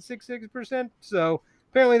 6.66%. So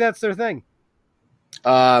Apparently that's their thing.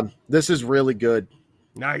 This is really good.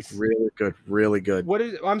 Nice. Really good. Really good. What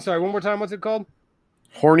is? I'm sorry. One more time. What's it called?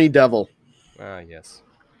 Horny Devil. Ah, yes.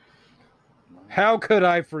 How could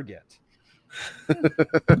I forget?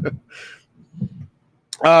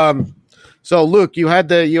 So Luke, you had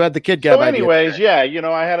the Kid Gab. So, anyways, yeah,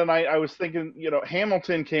 I had a night. I was thinking,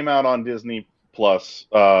 Hamilton came out on Disney Plus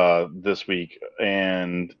this week,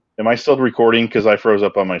 and am I still recording? Because I froze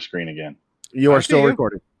up on my screen again. You are still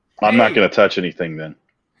recording. I'm not going to touch anything then.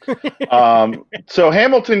 So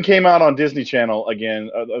Hamilton came out on Disney Channel again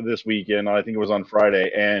this weekend. I think it was on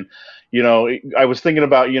Friday, and I was thinking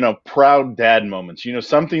about proud dad moments.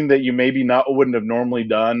 Something that you maybe wouldn't have normally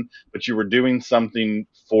done, but you were doing something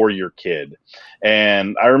for your kid.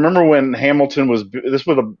 And I remember when Hamilton was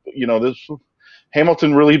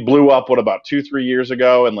Hamilton really blew up about 2-3 years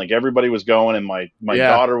ago, and like everybody was going, and my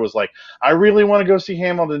daughter was like, I really want to go see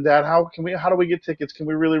Hamilton, Dad. How do we get tickets? Can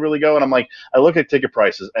we really, really go? And I'm like, I look at ticket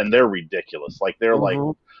prices and they're ridiculous. Like they're like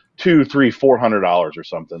 $200, $300, $400 or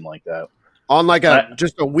something like that. On like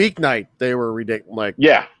just a weeknight, they were ridiculous. Like,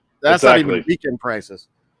 yeah, that's exactly. Not even weekend prices.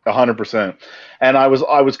 100%. And I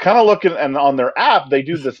was kind of looking, and on their app, they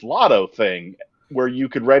do this lotto thing where you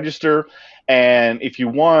could register, and if you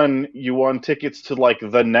won tickets to like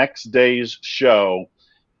the next day's show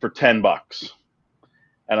for $10.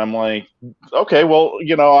 And I'm like, okay, well,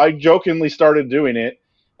 I jokingly started doing it,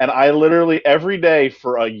 and I literally every day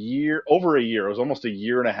for over a year, it was almost a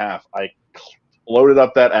year and a half, I loaded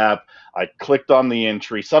up that app. I clicked on the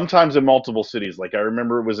entry, sometimes in multiple cities. Like I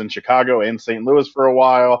remember it was in Chicago and St. Louis for a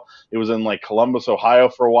while. It was in like Columbus, Ohio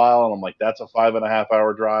for a while. And I'm like, that's a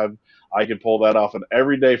 5.5-hour drive. I could pull that off. And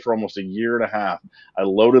every day for almost a year and a half, I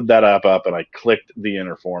loaded that app up and I clicked the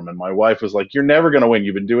enter form. And my wife was like, you're never going to win.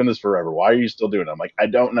 You've been doing this forever. Why are you still doing it? I'm like, I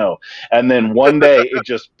don't know. And then one day it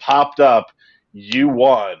just popped up, you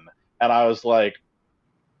won. And I was like,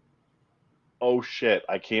 oh shit,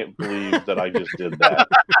 I can't believe that I just did that.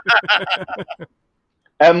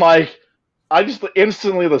 And like, I just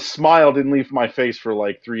instantly, the smile didn't leave my face for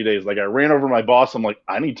like 3 days. Like I ran over to my boss. I'm like,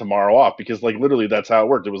 I need tomorrow off, because like literally that's how it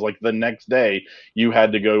worked. It was like the next day you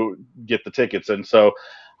had to go get the tickets. And so,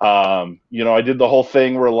 I did the whole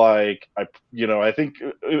thing where like, I think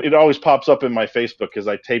it always pops up in my Facebook because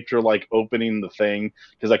I taped her like opening the thing,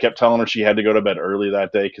 because I kept telling her she had to go to bed early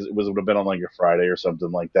that day, because it would have been on like a Friday or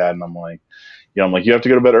something like that. And I'm like, you have to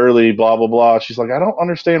go to bed early, blah, blah, blah. She's like, I don't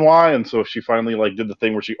understand why. And so she finally like did the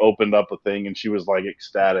thing where she opened up a thing, and she was like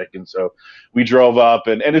ecstatic. And so we drove up,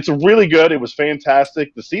 and it's really good. It was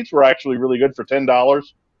fantastic. The seats were actually really good for $10.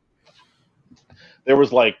 There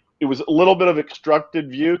was like, it was a little bit of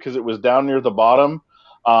obstructed view because it was down near the bottom.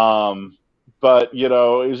 But it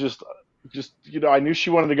was just, I knew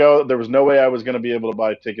she wanted to go. There was no way I was going to be able to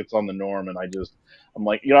buy tickets on the Norm. And I'm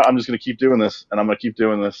like, I'm just going to keep doing this, and I'm going to keep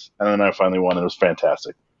doing this. And then I finally won, and it was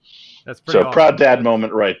fantastic. That's pretty awesome. Proud dad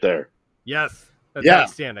moment right there. Yes. That's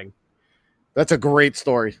outstanding. That's a great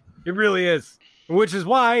story. It really is. Which is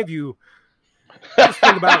why, if you just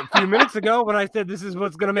think about it a few minutes ago when I said this is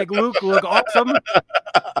what's going to make Luke look awesome,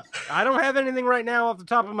 I don't have anything right now off the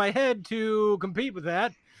top of my head to compete with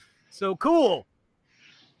that. So cool.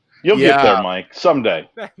 You'll get there, Mike, someday.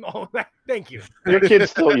 Oh, thank you. Your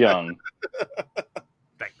kid's still young.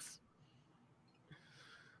 Thanks.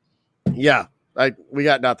 Yeah, we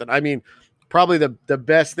got nothing. I mean, probably the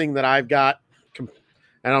best thing that I've got,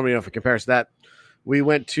 I don't even know if it compares to that. We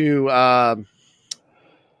went to,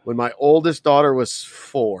 when my oldest daughter was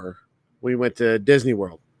 4, we went to Disney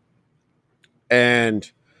World. And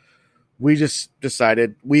we just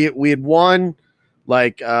decided, we had won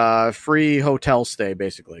like free hotel stay,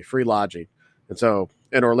 basically free lodging. And so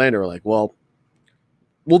in Orlando, we're like, well,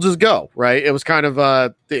 we'll just go, right? It was kind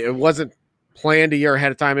of it wasn't planned a year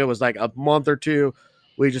ahead of time. It was like a month or two.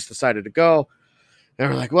 We just decided to go, and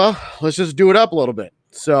we're like, well, let's just do it up a little bit.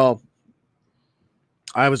 So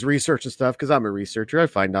I was researching stuff because I'm a researcher. I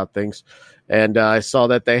find out things, and I saw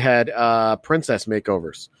that they had princess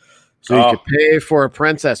makeovers. So you could pay for a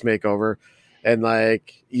princess makeover, and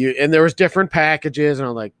and there was different packages, and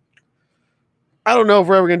I'm like, I don't know if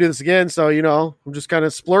we're ever gonna do this again. So I'm just kind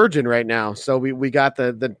of splurging right now. So we got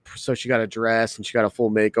so she got a dress and she got a full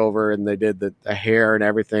makeover, and they did the hair and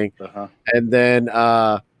everything. Uh-huh. And then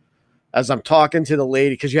as I'm talking to the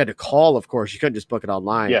lady, because you had to call, of course, you couldn't just book it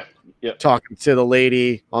online. Yeah. Talking to the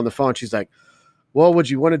lady on the phone, she's like, well, would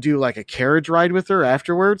you want to do like a carriage ride with her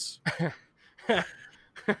afterwards?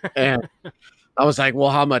 And I was like, well,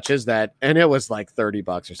 how much is that? And it was like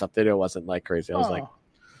 $30 or something. It wasn't like crazy. I was like,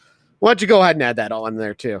 why don't you go ahead and add that all in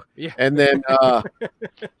there too? Yeah. And then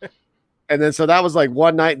And then so that was like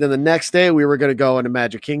one night. And then the next day we were going to go into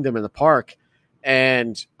Magic Kingdom in the park.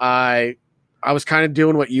 And I was kind of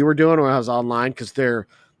doing what you were doing when I was online, because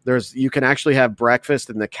you can actually have breakfast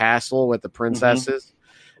in the castle with the princesses.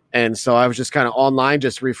 And so I was just kind of online,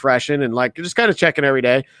 just refreshing and like just kind of checking every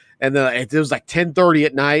day. And then it was like 10:30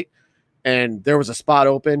 at night, and there was a spot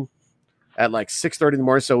open at like 6:30 in the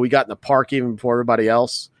morning. So we got in the park even before everybody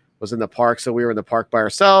else was in the park. So we were in the park by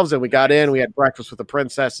ourselves, and we got in. We had breakfast with the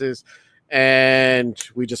princesses, and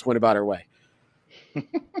we just went about our way.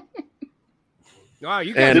 Wow,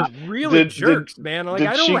 you guys are really jerks, man. Like,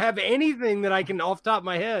 I don't have anything that I can off the top of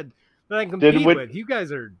my head that I can compete with. You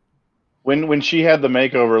guys are. When she had the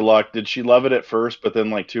makeover luck, did she love it at first, but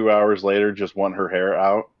then like 2 hours later just want her hair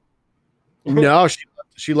out? No,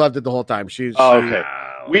 she loved it the whole time. Okay.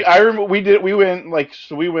 I remember we went in like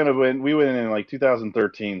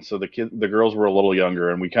 2013. So the girls were a little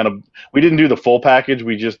younger, and we didn't do the full package.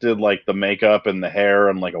 We just did like the makeup and the hair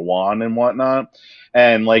and like a wand and whatnot.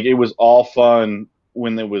 And like, it was all fun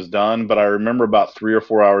when it was done. But I remember about 3 or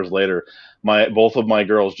 4 hours later, both of my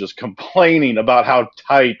girls just complaining about how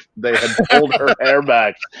tight they had pulled her hair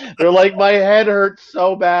back. They're like, my head hurts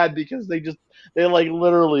so bad because they like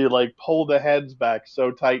literally like pulled the heads back so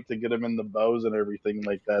tight to get them in the bows and everything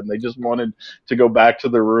like that. And they just wanted to go back to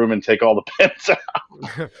the room and take all the pins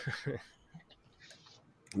out.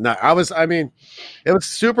 No, it was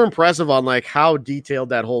super impressive on like how detailed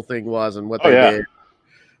that whole thing was and what they did.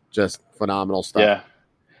 Just phenomenal stuff. Yeah.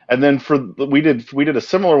 And then we did a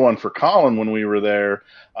similar one for Colin when we were there.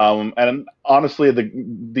 And honestly,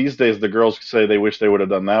 these days the girls say they wish they would have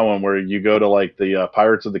done that one, where you go to like the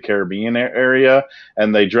Pirates of the Caribbean area,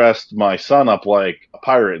 and they dressed my son up like a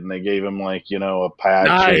pirate, and they gave him like, a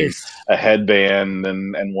patch, and a headband,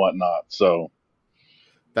 and whatnot. So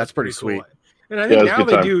that's pretty sweet. And I think now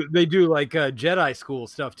they do like Jedi school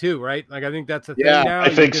stuff too, right? Like, I think that's a thing now.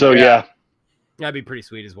 I think so. Yeah, that'd be pretty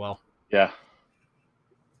sweet as well. Yeah.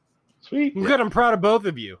 Sweet. Good. I'm proud of both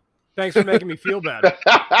of you. Thanks for making me feel bad.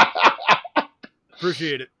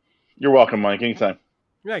 Appreciate it. You're welcome, Mike. Anytime.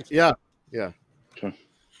 Thanks. Yeah. Yeah. Okay.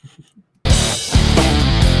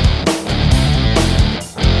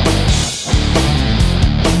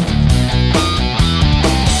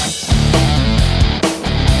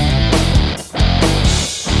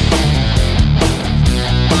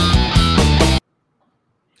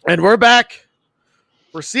 And we're back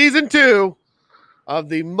for season 2 of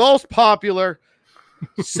the most popular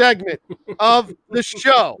segment of the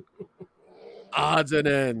show, Odds and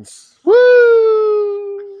Ends.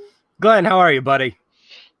 Woo! Glenn, how are you, buddy?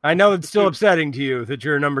 I know it's still upsetting to you that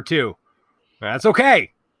you're number 2. That's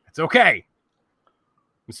okay. It's okay.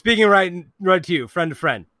 I'm speaking right to you, friend to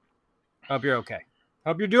friend. Hope you're okay.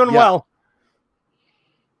 Hope you're doing well.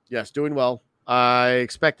 Yes, doing well. I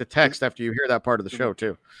expect a text after you hear that part of the show,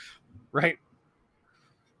 too. Right.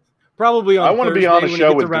 Probably on I want to be on a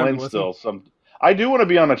show with Glenn still. I do want to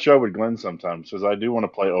be on a show with Glenn sometimes, because I do want to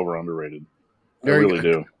play over underrated. I really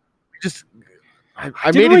do.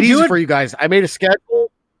 I made it easy for you guys. I made a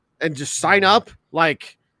schedule and just sign up.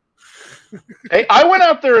 Like, hey, I went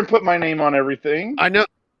out there and put my name on everything. I know.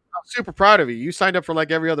 I'm super proud of you. You signed up for like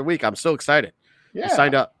every other week. I'm so excited. Yeah. You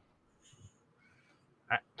signed up.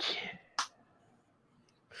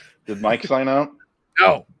 Did Mike sign up?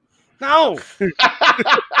 No. No.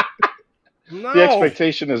 The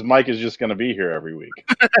expectation is Mike is just going to be here every week.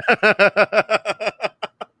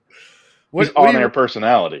 He's on-air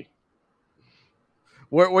personality.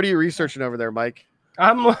 What are you researching over there, Mike?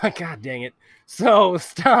 I'm like, God dang it. So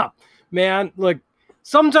stop, man. Look,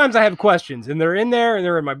 sometimes I have questions, and they're in there, and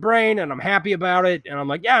they're in my brain, and I'm happy about it, and I'm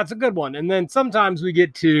like, yeah, it's a good one. And then sometimes we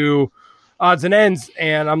get to Odds and Ends,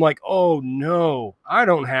 and I'm like, oh, no, I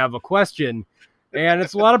don't have a question. And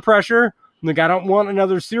it's a lot of pressure. Like, I don't want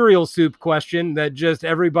another cereal soup question that just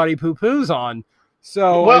everybody poo-poos on.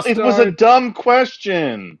 So it was a dumb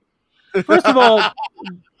question. First of all,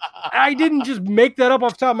 I didn't just make that up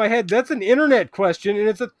off the top of my head. That's an internet question, and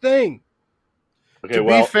it's a thing. Okay,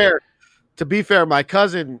 to be fair, my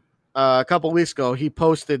cousin a couple of weeks ago, he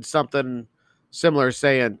posted something similar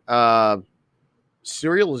saying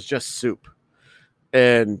cereal is just soup.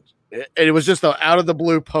 And it was just an out of the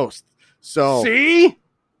blue post. So see?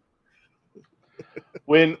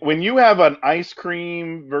 When you have an ice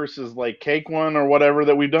cream versus like cake one or whatever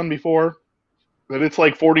that we've done before, that it's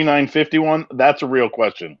like 49-51, that's a real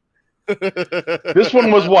question. This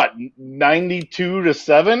one was what,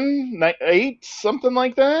 92-7, 8, something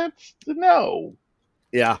like that? No.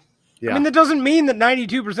 Yeah. I mean, that doesn't mean that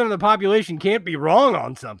 92% of the population can't be wrong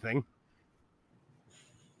on something.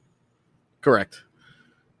 Correct.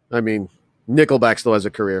 I mean, Nickelback still has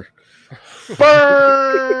a career.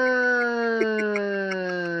 Burn.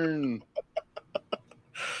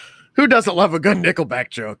 Who doesn't love a good Nickelback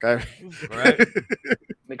joke? Right?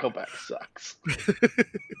 Nickelback sucks.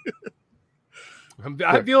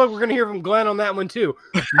 I feel like we're gonna hear from Glenn on that one too.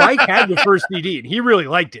 Mike had the first CD and he really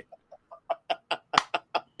liked it.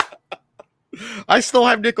 I still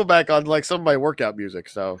have Nickelback on like some of my workout music.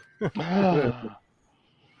 So,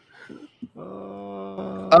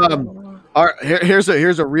 here's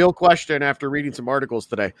a real question after reading some articles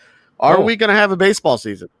today. Are we going to have a baseball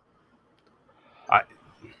season? I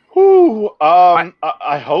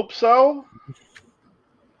hope so.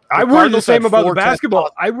 I worry the same about the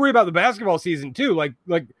basketball. I worry about the basketball season too. Like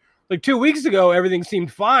 2 weeks ago, everything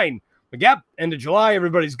seemed fine. Like, yep, end of July,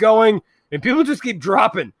 everybody's going, and people just keep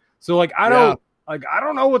dropping. So I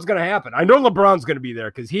don't know what's going to happen. I know LeBron's going to be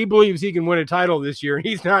there because he believes he can win a title this year, and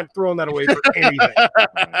he's not throwing that away for anything.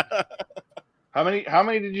 How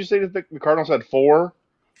many did you say that the Cardinals had? 4?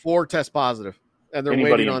 4 test positive, and they're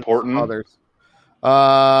Anybody waiting important? on others.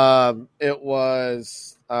 It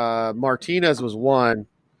was Martinez was 1.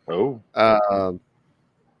 Oh.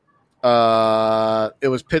 It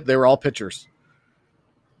was Pitt. They were all pitchers.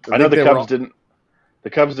 I know the Cubs didn't.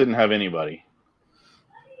 The Cubs didn't have anybody.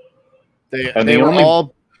 They were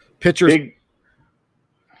all pitchers.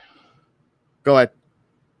 Go ahead.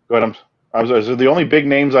 So the only big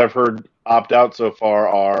names I've heard opt out so far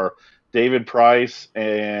are David Price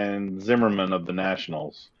and Zimmerman of the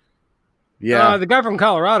Nationals. Yeah, the guy from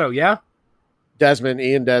Colorado. Yeah,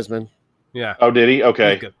 Ian Desmond. Yeah. Oh, did he?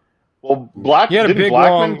 Okay. Well, didn't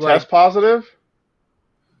Blackman test positive?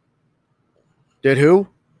 Did who?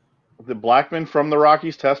 Did Blackman from the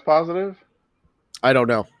Rockies test positive? I don't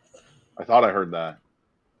know. I thought I heard that.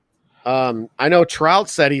 I know Trout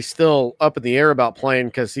said he's still up in the air about playing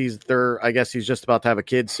because I guess he's just about to have a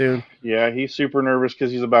kid soon. Yeah, he's super nervous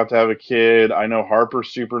because he's about to have a kid. I know Harper's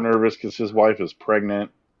super nervous because his wife is pregnant.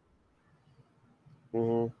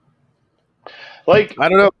 Mm-hmm. I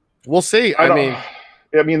don't know. We'll see. I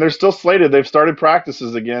mean, they're still slated. They've started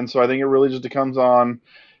practices again, so I think it really just depends on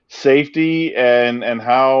safety and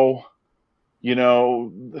how,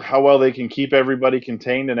 how well they can keep everybody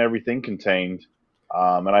contained and everything contained.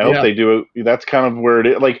 And I hope they do it. That's kind of where it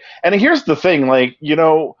is. And here's the thing, I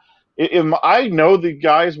know the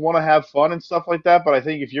guys want to have fun and stuff like that, but I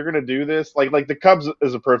think if you're going to do this, like the Cubs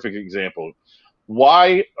is a perfect example.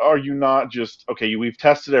 Why are you not just, okay, we've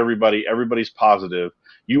tested everybody, everybody's positive.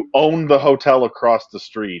 You own the hotel across the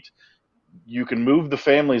street. You can move the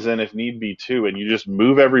families in if need be too, and you just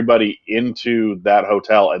move everybody into that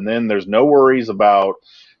hotel, and then there's no worries about,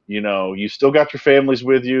 you still got your families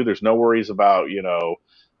with you. There's no worries about,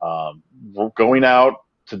 going out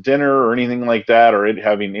to dinner or anything like that, or it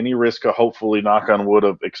having any risk of, hopefully, knock on wood,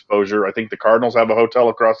 of exposure. I think the Cardinals have a hotel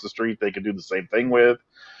across the street they could do the same thing with.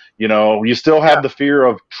 You still have the fear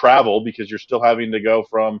of travel because you're still having to go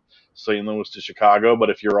from St. Louis to Chicago.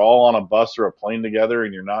 But if you're all on a bus or a plane together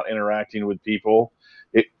and you're not interacting with people,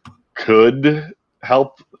 it could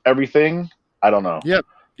help everything. I don't know. Yep.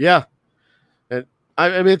 Yeah. And I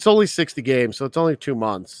mean, it's only 60 games, so it's only 2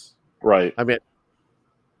 months. Right. I mean,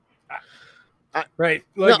 right.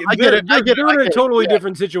 I get it. They're in a totally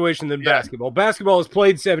different situation than basketball. Basketball has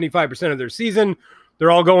played 75% of their season.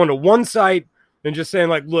 They're all going to one site and just saying,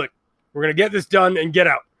 look, we're going to get this done and get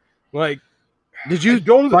out. Did you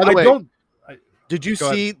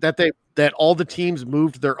see that all the teams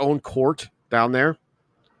moved their own court down there?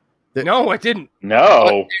 No, I didn't.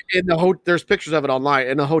 No. There's pictures of it online.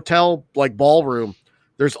 In a hotel ballroom,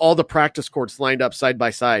 there's all the practice courts lined up side by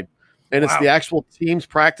side. And It's the actual team's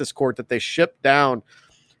practice court that they shipped down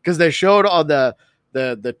because they showed on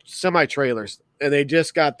the semi-trailers, and they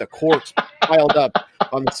just got the courts piled up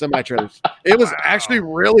on the semi-trailers. It was actually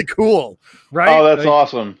really cool. Right? Oh, that's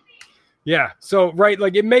awesome. Yeah. So, right,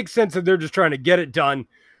 it makes sense that they're just trying to get it done.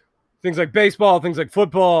 Things like baseball, things like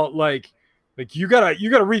football, you gotta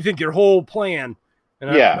rethink your whole plan. And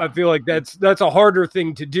I feel like that's a harder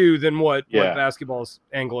thing to do than what basketball's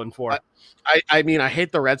angling for. I mean, I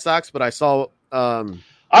hate the Red Sox, but I saw I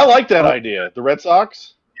like that idea. The Red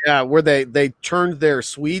Sox? Yeah, where they turned their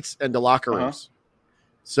suites into locker rooms.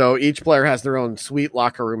 So each player has their own suite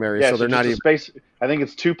locker room area. So they're not even space. I think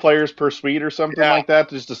it's 2 players per suite or something like that,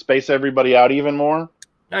 just to space everybody out even more.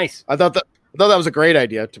 Nice. I thought that was a great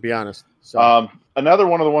idea, to be honest. So another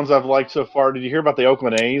one of the ones I've liked so far. Did you hear about the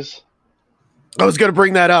Oakland A's? I was going to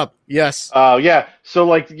bring that up. Yes. Yeah. So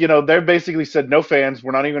they basically said no fans.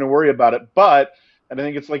 We're not even going to worry about it. But and I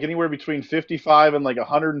think it's anywhere between $55 and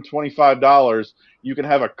 $125. You can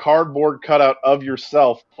have a cardboard cutout of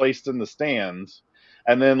yourself placed in the stands.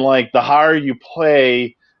 And then the higher you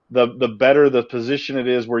play, the better the position it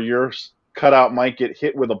is where your cutout might get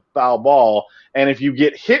hit with a foul ball. And if you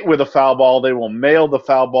get hit with a foul ball, they will mail the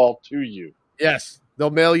foul ball to you. Yes, they'll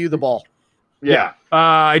mail you the ball. Yeah.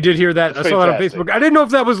 I did hear that. That's I saw that on fantastic. Facebook. I didn't know if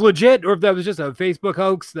that was legit or if that was just a Facebook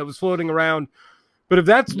hoax that was floating around. But if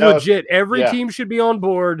that's No, legit, every yeah. team should be on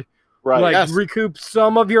board. Right. Like, Yes. recoup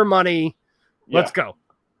some of your money. Yeah. Let's go.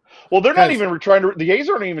 Well, they're not Because- even trying to. The A's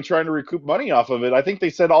aren't even trying to recoup money off of it. I think they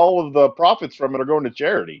said all of the profits from it are going to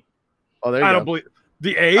charity. Oh, there you I go. don't believe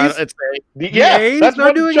the A's. It's The A's that's are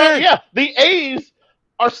what doing that? Yeah, the A's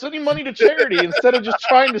are sending money to charity instead of just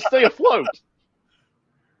trying to stay afloat.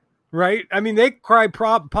 Right? I mean, they cry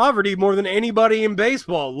poverty more than anybody in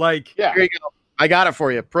baseball. Like, Yeah. Here you go. I got it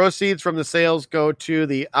for you. Proceeds from the sales go to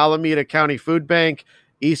the Alameda County Food Bank,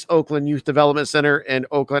 East Oakland Youth Development Center, and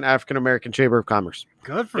Oakland African American Chamber of Commerce.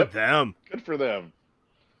 good for Yep. them. Good for them.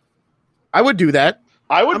 I would do that.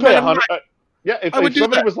 I would I'm pay not- 100. Yeah, if I would do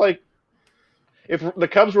somebody that. was like, if the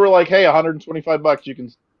Cubs were like, "Hey, $125, you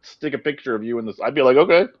can stick a picture of you in this," I'd be like,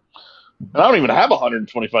 "Okay." And I don't even have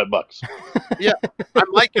 $125. I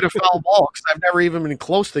might get a foul ball because I've never even been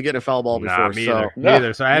close to getting a foul ball before. Nah, me so either. No, Me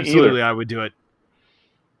either. So me absolutely, I would do it.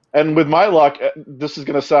 And with my luck, this is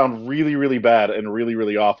going to sound really, really bad and really,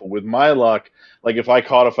 really awful. With my luck, like if I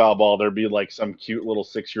caught a foul ball, there'd be like some cute little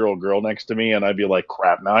 6-year-old girl next to me, and I'd be like,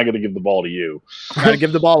 "Crap! Now I got to give the ball to you." gotta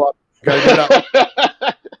give the ball up. Gotta give it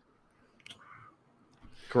up.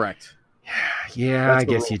 Correct. Yeah, That's I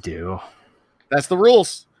the guess rules. you do. That's the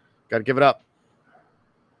rules. Gotta give it up.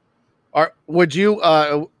 Would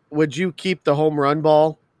you keep the home run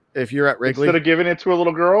ball if you're at Wrigley? Instead of giving it to a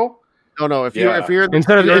little girl, No. If Yeah. you're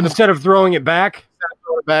Instead of throwing it back,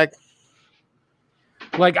 back,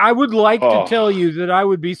 like I would like Oh. to tell you that I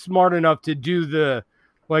would be smart enough to do the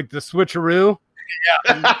switcheroo.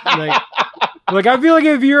 Like I feel like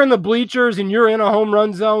if you're in the bleachers and you're in a home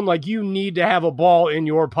run zone, like you need to have a ball in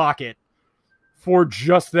your pocket for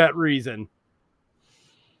just that reason.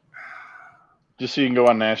 just so you can go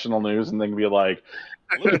on national news and they can be like,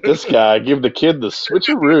 "Look at this guy, give the kid the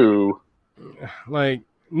switcheroo." Like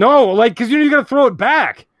no, like because you got to throw it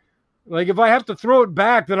back. Like if I have to throw it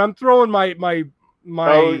back, then I'm throwing my.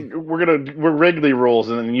 Oh, we're Wrigley rules,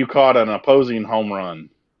 and then you caught an opposing home run.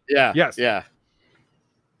 yeah, Yes. yeah.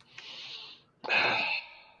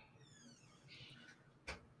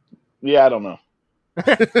 Yeah, I don't know.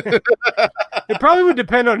 It probably would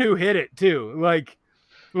depend on who hit it too. Like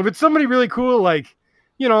if it's somebody really cool, like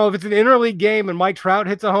if it's an interleague game and Mike Trout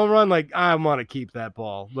hits a home run, like I want to keep that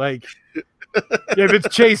ball. Like if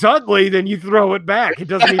it's Chase Utley, then you throw it back. It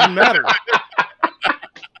doesn't even matter.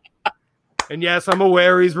 And yes, I'm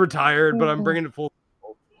aware he's retired, but I'm bringing it full.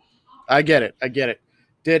 I get it.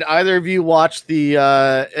 Did either of you watch the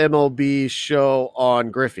MLB show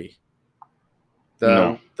on Griffey?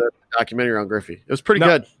 No. The documentary on Griffey. It was pretty No.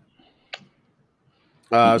 good.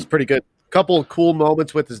 It was pretty good. Couple of cool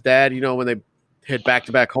moments with his dad, when they hit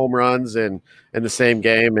back-to-back home runs and in the same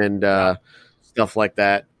game and stuff like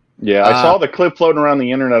that. Yeah, I saw the clip floating around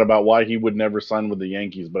the internet about why he would never sign with the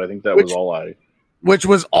Yankees, but I think that was all I. Which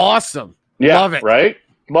was awesome. Yeah, Love it. right?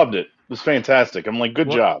 Loved it. It was fantastic. I'm like, good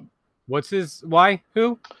What? job. What's his why?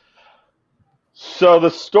 Who? So the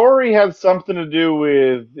story had something to do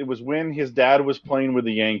with it was when his dad was playing with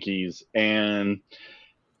the Yankees and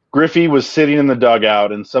Griffey was sitting in the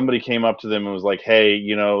dugout and somebody came up to them and was like, "Hey,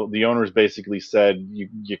 the owners basically said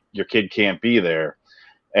your kid can't be there."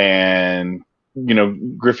 And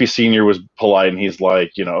Griffey Sr. was polite and he's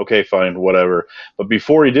like, "Okay, fine, whatever." But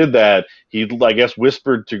before he did that, he, I guess,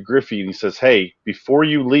 whispered to Griffey and he says, "Hey, before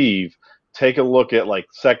you leave, take a look at like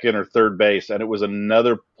second or third base." And it was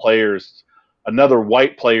another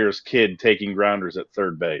white player's kid taking grounders at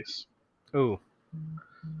third base. Ooh.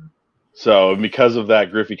 So because of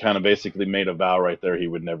that, Griffey kind of basically made a vow right there he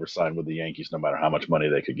would never sign with the Yankees no matter how much money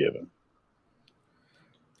they could give him.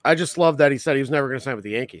 I just love that he said he was never going to sign with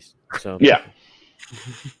the Yankees. So Yeah.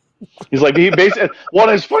 He's like, he basically, well,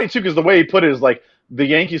 and it's funny too, because the way he put it is like, the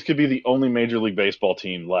Yankees could be the only Major League Baseball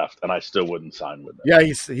team left, and I still wouldn't sign with them. Yeah,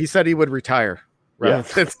 he said he would retire. Yeah.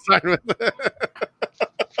 Than sign with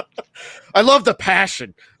I love the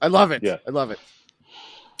passion. I love it. Yeah. I love it.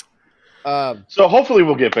 So hopefully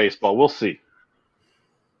we'll get baseball. We'll see.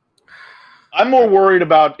 I'm more worried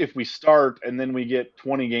about if we start and then we get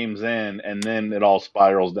 20 games in and then it all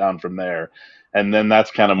spirals down from there. And then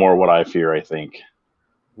that's kind of more what I fear, I think.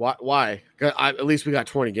 Why? At least we got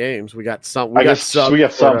 20 games. We got some. I guess we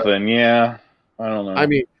got something. Yeah. I don't know. I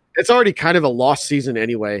mean, it's already kind of a lost season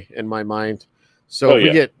anyway in my mind. So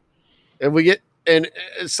if we get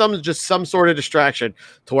some sort of distraction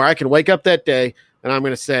to where I can wake up that day and I'm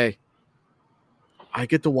going to say, I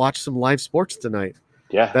get to watch some live sports tonight.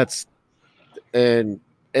 Yeah. That's and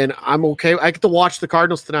I'm okay. I get to watch the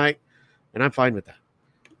Cardinals tonight, and I'm fine with that.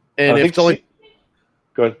 And if it's only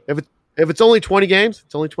go ahead. If it's only 20 games,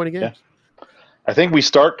 it's only 20 games. Yeah. I think we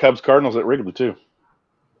start Cubs Cardinals at Wrigley too.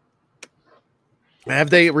 Have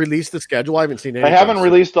they released the schedule? I haven't seen any. They haven't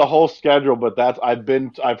released the whole schedule, but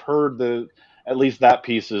I've heard at least that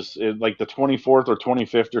piece is like the 24th or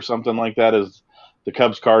 25th or something like that is the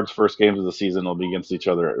Cubs Cards first games of the season will be against each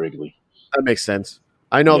other at Wrigley. That makes sense.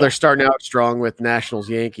 I know they're starting out strong with Nationals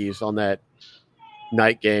Yankees on that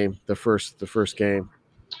night game, the first game.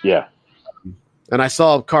 Yeah. And I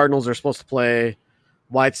saw Cardinals are supposed to play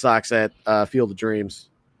White Sox at Field of Dreams.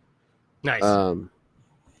 Nice.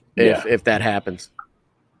 If that happens.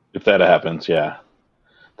 If that happens, yeah.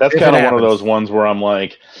 That's kind of one of those ones where I'm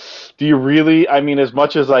like, do you really, I mean, as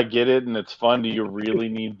much as I get it and it's fun, do you really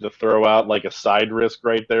need to throw out like a side risk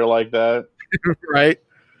right there like that? Right.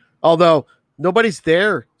 Although nobody's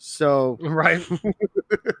there, so. Right.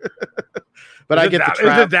 But I get the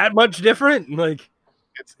travel. Is it that much different? Like,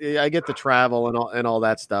 I get the travel and all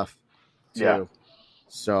that stuff too. Yeah.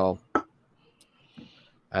 So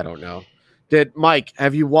I don't know. Mike,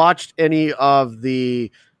 have you watched any of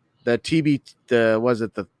the TBT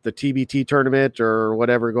tournament or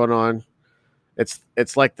whatever going on?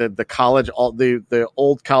 It's like the college the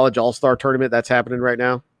old college all-star tournament that's happening right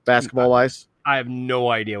now, basketball wise. I have no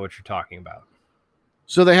idea what you're talking about.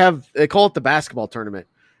 So they call it the basketball tournament,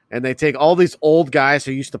 and they take all these old guys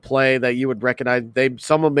who used to play that you would recognize.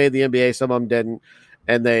 Some of them made the NBA, some of them didn't,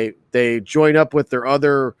 and they join up with their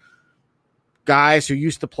other guys who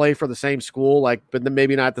used to play for the same school, like, but then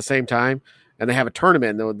maybe not at the same time, and they have a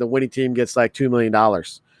tournament. The winning team gets like $2 million,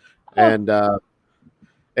 and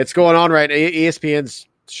it's going on right now. ESPN's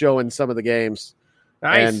showing some of the games,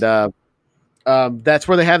 Nice. and that's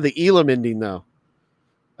where they have the Elam ending though,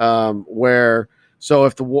 where so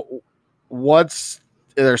if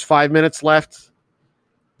there's 5 minutes left,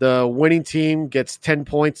 the winning team gets 10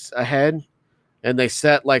 points ahead, and they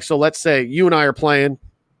set like, so let's say you and I are playing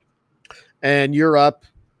and you're up.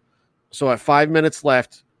 So at 5 minutes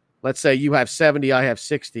left, let's say you have 70, I have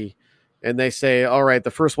 60, and they say, all right, the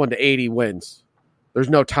first one to 80 wins. There's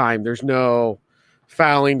no time. There's no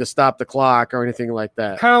fouling to stop the clock or anything like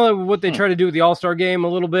that. Kind of like what they try to do with the All-Star game a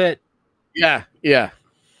little bit. Yeah,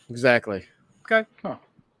 exactly. Okay.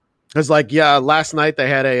 It's like, last night they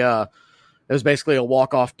had it was basically a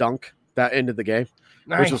walk-off dunk that ended the game,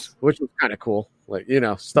 Nice. which was kind of cool. Like,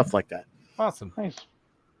 stuff like that. Awesome. Nice.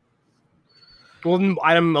 Well,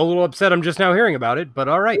 I'm a little upset I'm just now hearing about it, but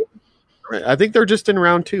all right. I think they're just in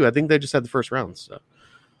round 2. I think they just had the first round. So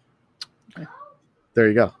there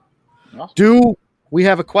you go. Awesome. Do we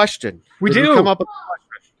have a question? We Did do. come up with a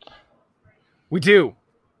question? We do.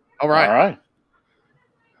 All right. All right.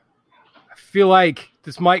 I feel like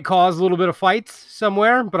this might cause a little bit of fights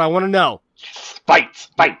somewhere, but I want to know. Fight.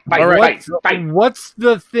 All right. What's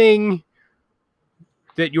the thing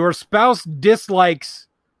that your spouse dislikes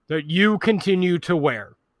that you continue to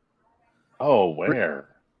wear? Oh, where?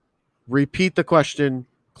 Repeat the question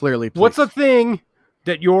clearly, please. What's a thing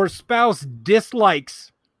that your spouse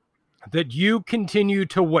dislikes that you continue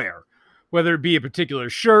to wear? Whether it be a particular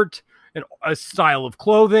shirt, a style of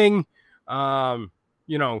clothing,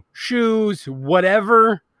 shoes,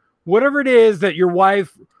 whatever it is that your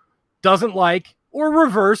wife doesn't like, or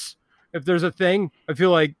reverse, if there's a thing. I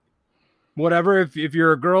feel like whatever, if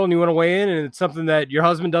you're a girl and you want to weigh in and it's something that your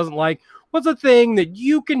husband doesn't like, what's a thing that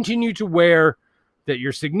you continue to wear that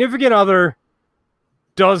your significant other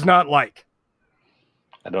does not like?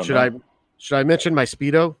 I don't know. Should I mention my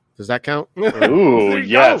Speedo? Does that count? Ooh,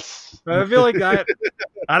 yes. I feel like I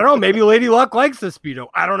don't know. Maybe Lady Luck likes the Speedo.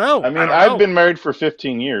 I don't know. I mean, I've been married for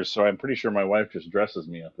 15 years, so I'm pretty sure my wife just dresses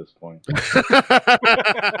me at this point.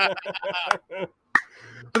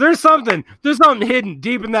 There's something hidden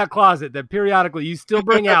deep in that closet that periodically you still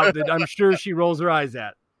bring out that I'm sure she rolls her eyes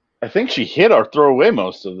at. I think she hid or throw away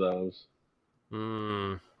most of those.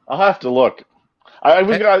 I'll have to look.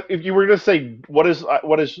 If you were going to say what is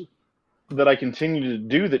that I continue to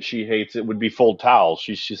do that she hates, it would be fold towels.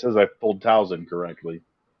 She says I fold towels incorrectly.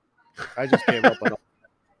 I just gave up on all.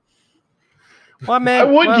 Well, man, I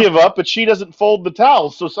would give up, but she doesn't fold the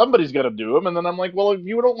towels, so somebody's got to do them. And then I'm like, well, if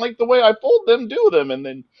you don't like the way I fold them, do them. And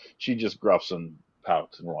then she just gruffs and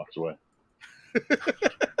pouts and walks away.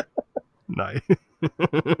 Nice.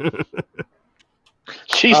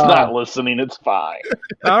 She's not listening. It's fine.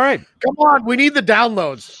 All right. Come on, we need the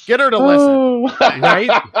downloads. Get her to listen. Right?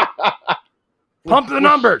 Pump the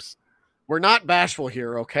numbers. we're not bashful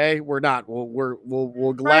here, okay? We're not. We'll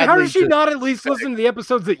Right, gladly. how does she not at least listen to the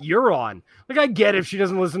episodes that you're on? Like, I get if she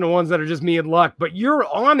doesn't listen to ones that are just me and Luck, but you're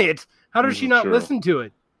on it. How does she not True. listen to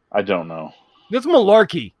it? I don't know. That's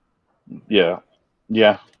malarkey. Yeah.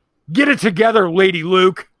 Get it together, Lady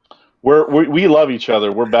Luke. We love each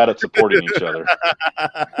other. We're bad at supporting each other.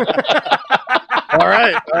 All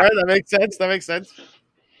right. That makes sense.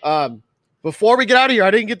 Before we get out of here, I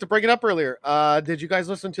didn't get to bring it up earlier. Did you guys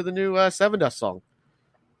listen to the new Seven Dust song?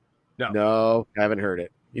 No, I haven't heard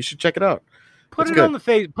it. You should check it out. Put it on the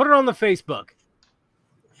Facebook. Put it on the Facebook.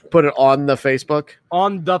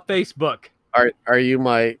 On the Facebook. Are you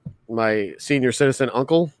my senior citizen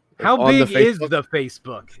uncle? How on big the is the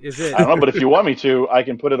Facebook? Is it? I don't know, but if you want me to, I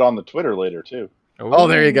can put it on the Twitter later too. Oh,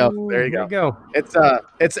 there you go. There you go. It's a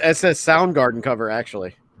Soundgarden cover,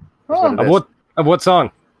 actually. Of what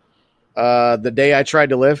song? The Day I Tried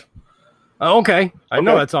to Live. Oh, okay. I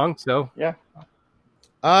know that song. So yeah,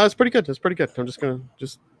 it's pretty good. I'm just gonna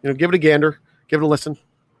give it a gander, give it a listen,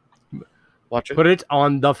 watch it. Put it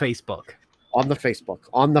on the Facebook. On the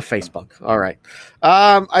Facebook. All right.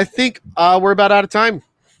 I think we're about out of time.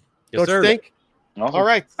 Yes, Don't you think? Awesome. All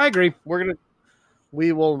right. I agree.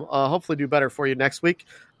 We will hopefully do better for you next week.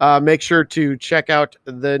 Make sure to check out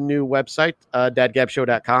the new website,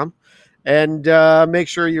 dadgabshow.com. And make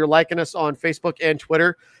sure you're liking us on Facebook and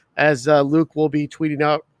Twitter, as Luke will be tweeting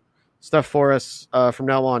out stuff for us from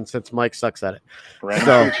now on, since Mike sucks at it. Right.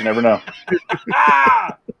 So you never know.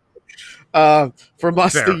 From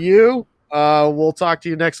us to you, we'll talk to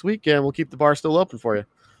you next week, and we'll keep the bar still open for you.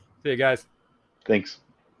 See you guys. Thanks.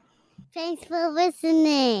 Thanks for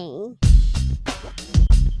listening.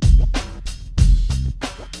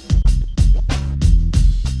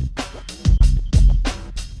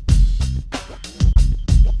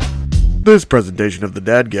 This presentation of the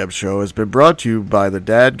Dadgab Show has been brought to you by the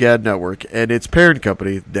Dadgab Network and its parent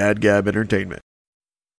company, Dadgab Entertainment.